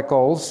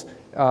particles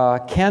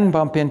can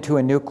bump into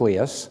a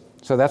nucleus.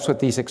 So that's what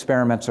these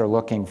experiments are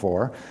looking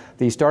for.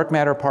 These dark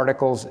matter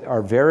particles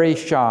are very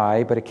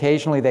shy, but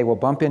occasionally they will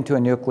bump into a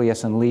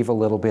nucleus and leave a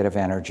little bit of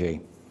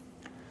energy.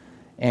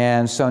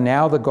 And so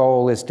now the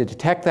goal is to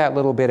detect that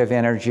little bit of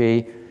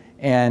energy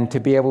and to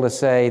be able to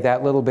say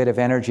that little bit of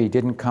energy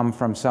didn't come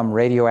from some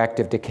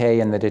radioactive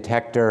decay in the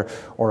detector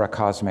or a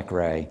cosmic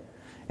ray.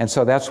 And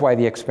so that's why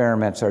the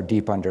experiments are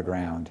deep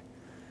underground.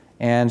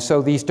 And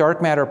so these dark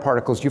matter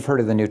particles, you've heard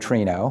of the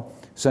neutrino.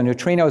 So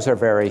neutrinos are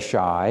very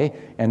shy,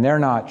 and they're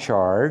not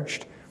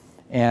charged,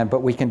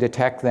 but we can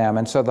detect them.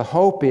 And so the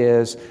hope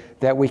is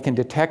that we can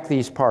detect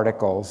these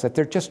particles, that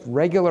they're just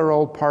regular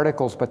old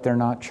particles, but they're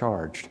not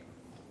charged.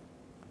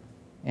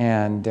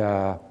 And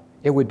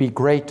it would be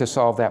great to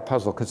solve that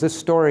puzzle, because this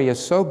story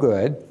is so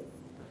good,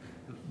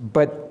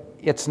 but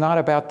it's not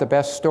about the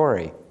best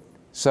story.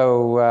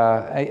 So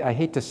I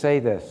hate to say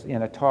this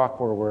in a talk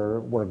where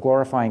we're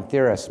glorifying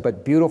theorists,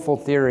 but beautiful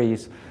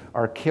theories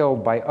are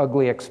killed by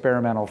ugly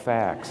experimental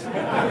facts.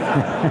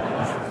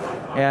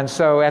 And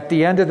so at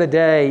the end of the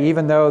day,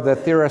 even though the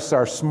theorists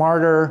are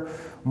smarter,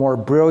 more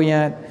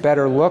brilliant,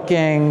 better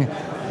looking,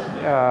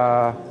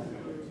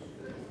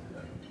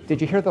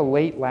 did you hear the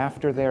late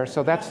laughter there?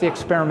 So that's the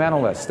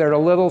experimentalists. They're a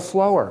little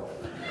slower.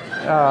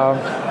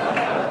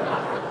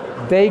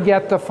 They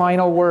get the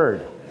final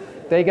word.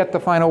 They get the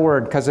final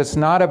word, because it's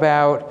not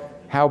about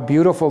how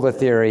beautiful the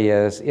theory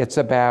is, it's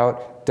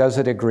about does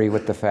it agree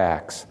with the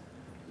facts.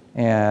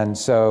 And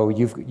so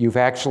you've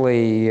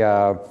actually,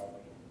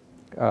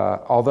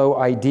 although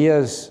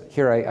ideas,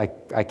 here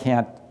I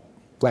can't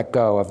let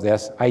go of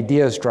this,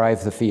 ideas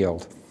drive the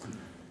field.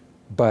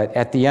 But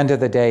at the end of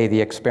the day, the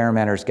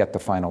experimenters get the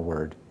final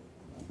word.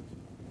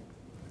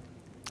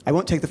 I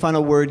won't take the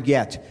final word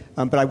yet,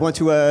 but I want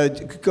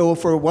to go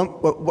for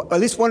at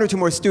least one or two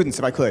more students,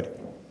 if I could.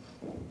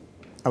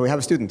 Oh, we have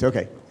a student,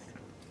 okay.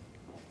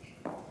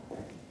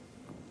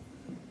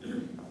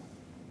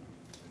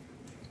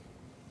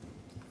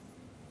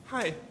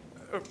 Hi.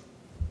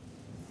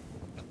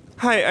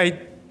 Hi,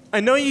 I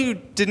know you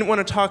didn't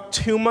want to talk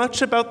too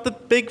much about the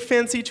big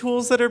fancy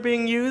tools that are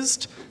being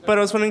used, but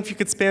I was wondering if you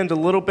could expand a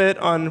little bit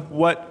on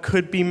what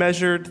could be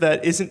measured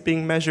that isn't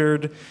being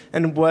measured,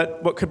 and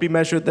what could be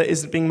measured that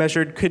isn't being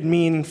measured could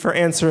mean for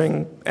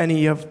answering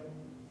any of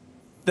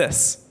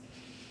this.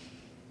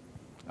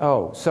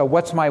 Oh, so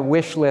what's my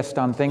wish list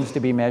on things to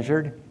be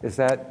measured? Is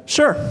that?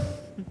 Sure.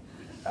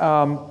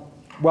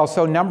 Well,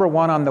 so number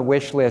one on the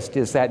wish list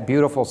is that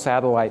beautiful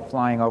satellite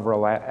flying over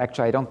Alaska.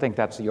 Actually, I don't think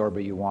that's the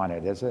orbit you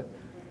wanted, is it?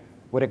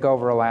 Would it go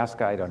over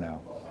Alaska? I don't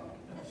know.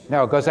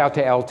 No, it goes out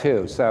to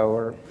L2.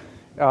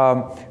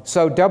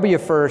 So W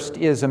First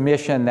is a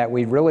mission that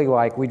we'd really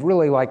like. We'd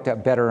really like to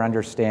better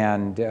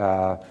understand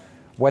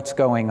what's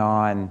going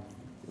on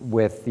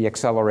with the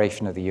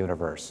acceleration of the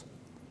universe.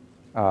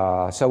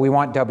 So we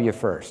want W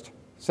First.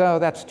 So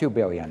that's 2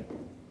 billion,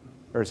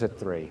 or is it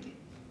 3?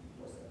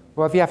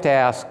 Well, if you have to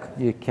ask,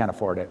 you can't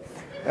afford it.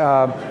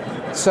 Dark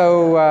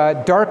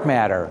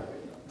matter.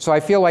 So I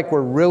feel like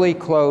we're really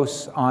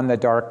close on the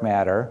dark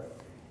matter.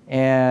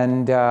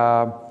 And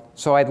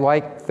so I'd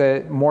like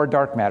more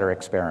dark matter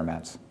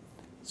experiments.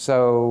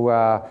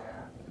 So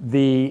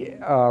the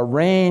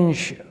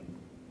range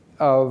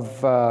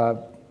of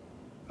the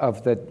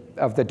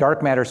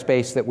dark matter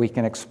space that we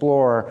can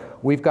explore,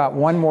 we've got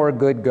one more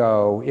good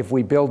go if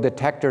we build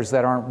detectors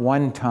that aren't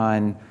 1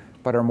 ton,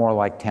 but are more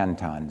like 10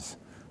 tons.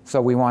 So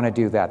we want to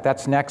do that.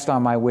 That's next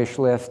on my wish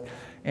list.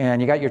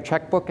 And you got your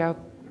checkbook out?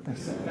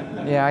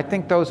 Yeah, I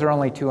think those are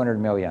only 200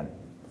 million.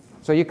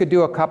 So you could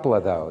do a couple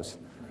of those.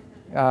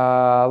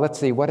 Let's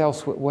see, what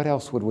else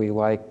would we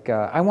like?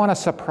 I want a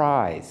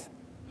surprise.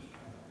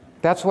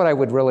 That's what I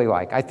would really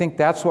like. I think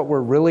that's what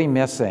we're really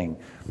missing,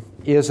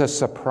 is a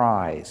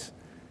surprise.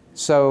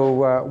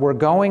 So we're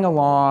going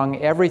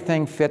along,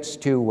 everything fits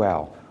too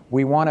well.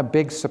 We want a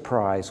big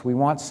surprise. We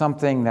want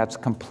something that's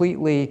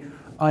completely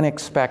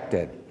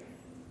unexpected.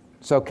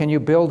 So can you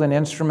build an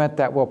instrument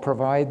that will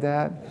provide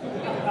that?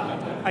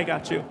 I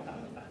got you.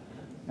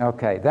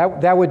 Okay,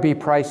 that would be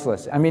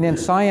priceless. I mean, in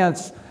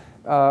science,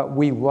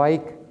 we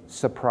like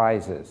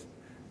surprises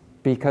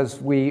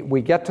because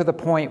we get to the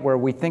point where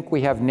we think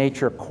we have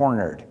nature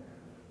cornered,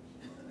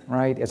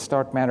 right? It's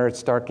dark matter,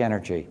 it's dark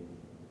energy.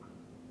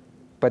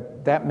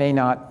 But that may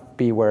not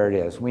be where it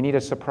is. We need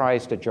a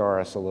surprise to jar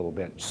us a little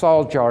bit.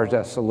 Saul jarred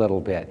us a little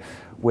bit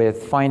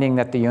with finding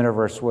that the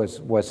universe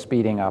was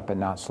speeding up and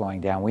not slowing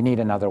down. We need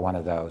another one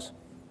of those.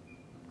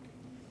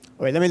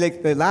 All right, let me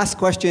take the last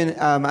question,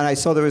 and I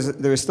saw there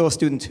was still a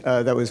student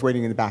that was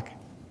waiting in the back.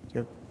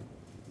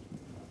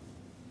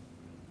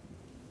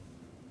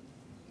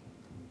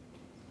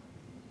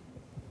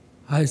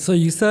 Hi, so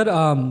you said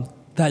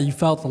that you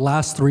felt the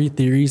last 3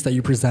 theories that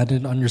you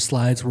presented on your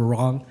slides were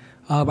wrong.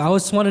 I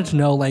just wanted to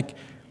know, like,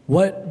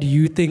 what do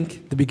you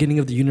think the beginning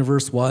of the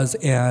universe was,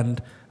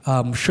 and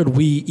should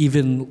we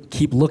even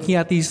keep looking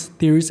at these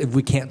theories if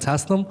we can't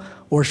test them,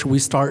 or should we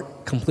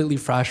start completely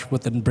fresh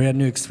with a brand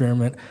new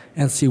experiment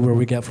and see where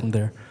we get from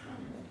there?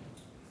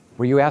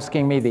 Were you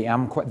asking me the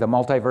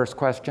multiverse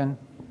question?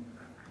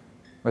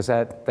 Was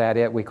that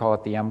it? We call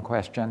it the M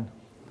question.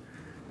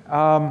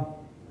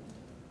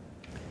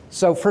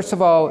 So first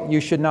of all,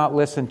 you should not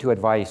listen to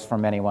advice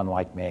from anyone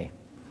like me.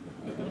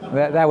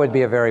 That would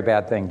be a very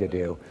bad thing to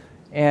do.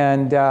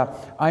 And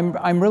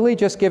I'm really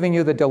just giving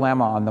you the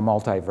dilemma on the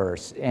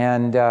multiverse.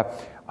 And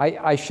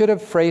I should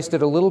have phrased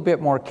it a little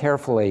bit more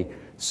carefully.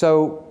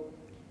 So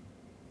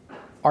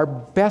our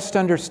best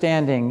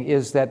understanding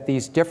is that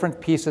these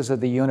different pieces of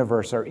the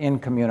universe are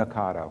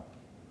incommunicado.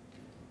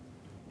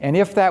 And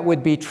if that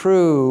would be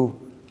true,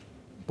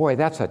 boy,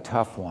 that's a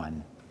tough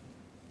one.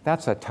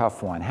 That's a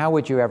tough one. How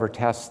would you ever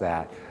test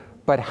that?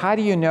 But how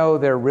do you know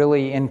they're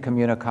really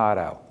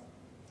incommunicado?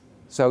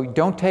 So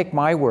don't take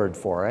my word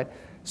for it.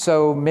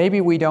 So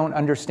maybe we don't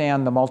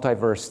understand the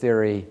multiverse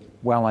theory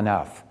well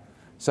enough.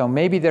 So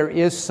maybe there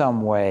is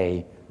some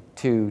way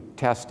to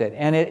test it.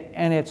 And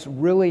it's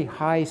really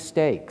high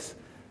stakes.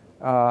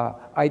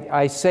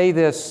 I say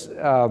this,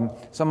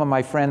 some of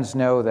my friends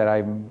know that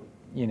I'm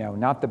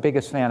not the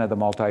biggest fan of the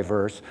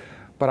multiverse,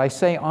 but I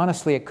say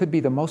honestly it could be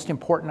the most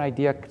important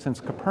idea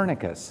since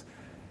Copernicus.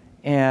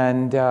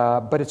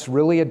 But it's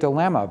really a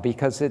dilemma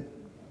because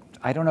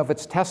I don't know if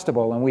it's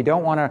testable, and we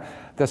don't want to,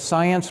 the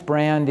science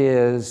brand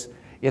is,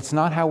 it's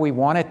not how we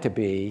want it to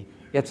be,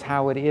 it's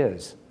how it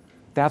is.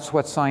 That's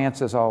what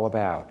science is all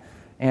about.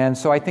 And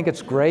so I think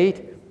it's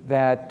great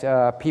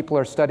that people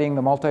are studying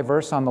the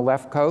multiverse on the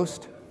left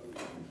coast.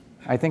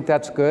 I think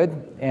that's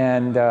good.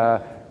 And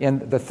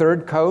in the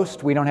third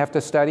coast, we don't have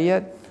to study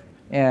it.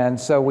 And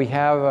so we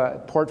have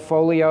a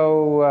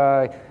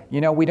portfolio,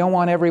 we don't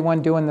want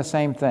everyone doing the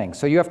same thing.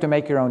 So you have to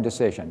make your own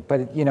decision.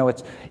 But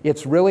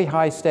it's really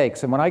high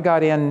stakes. And when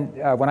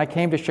I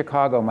came to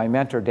Chicago, my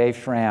mentor, Dave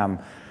Schramm,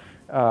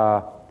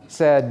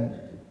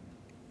 said,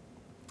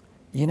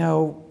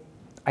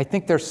 I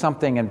think there's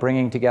something in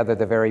bringing together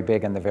the very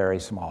big and the very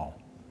small.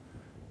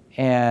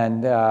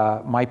 And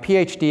my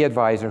PhD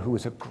advisor, who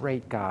was a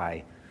great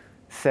guy,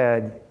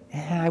 said,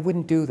 I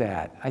wouldn't do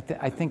that.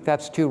 I think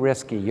that's too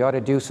risky. You ought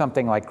to do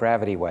something like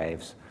gravity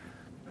waves.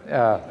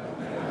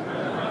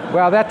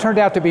 Well, that turned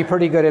out to be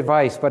pretty good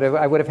advice, but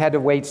I would have had to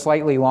wait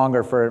slightly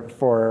longer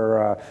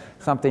for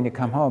something to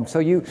come home.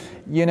 So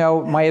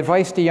my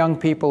advice to young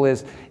people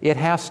is it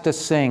has to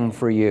sing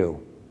for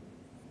you.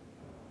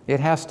 It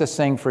has to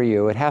sing for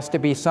you. It has to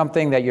be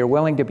something that you're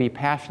willing to be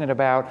passionate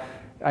about.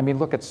 I mean,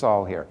 look at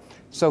Saul here.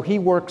 So he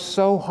worked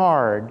so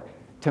hard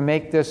to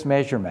make this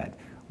measurement.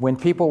 When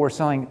people were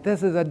saying,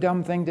 this is a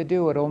dumb thing to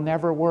do, it'll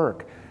never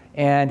work.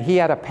 And he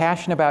had a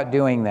passion about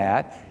doing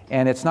that.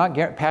 And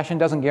passion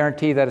doesn't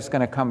guarantee that it's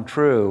going to come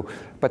true.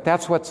 But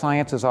that's what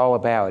science is all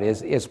about,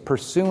 is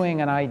pursuing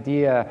an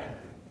idea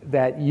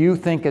that you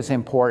think is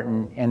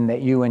important and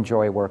that you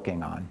enjoy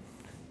working on.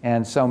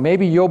 And so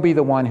maybe you'll be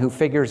the one who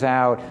figures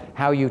out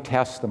how you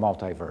test the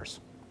multiverse.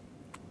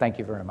 Thank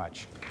you very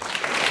much.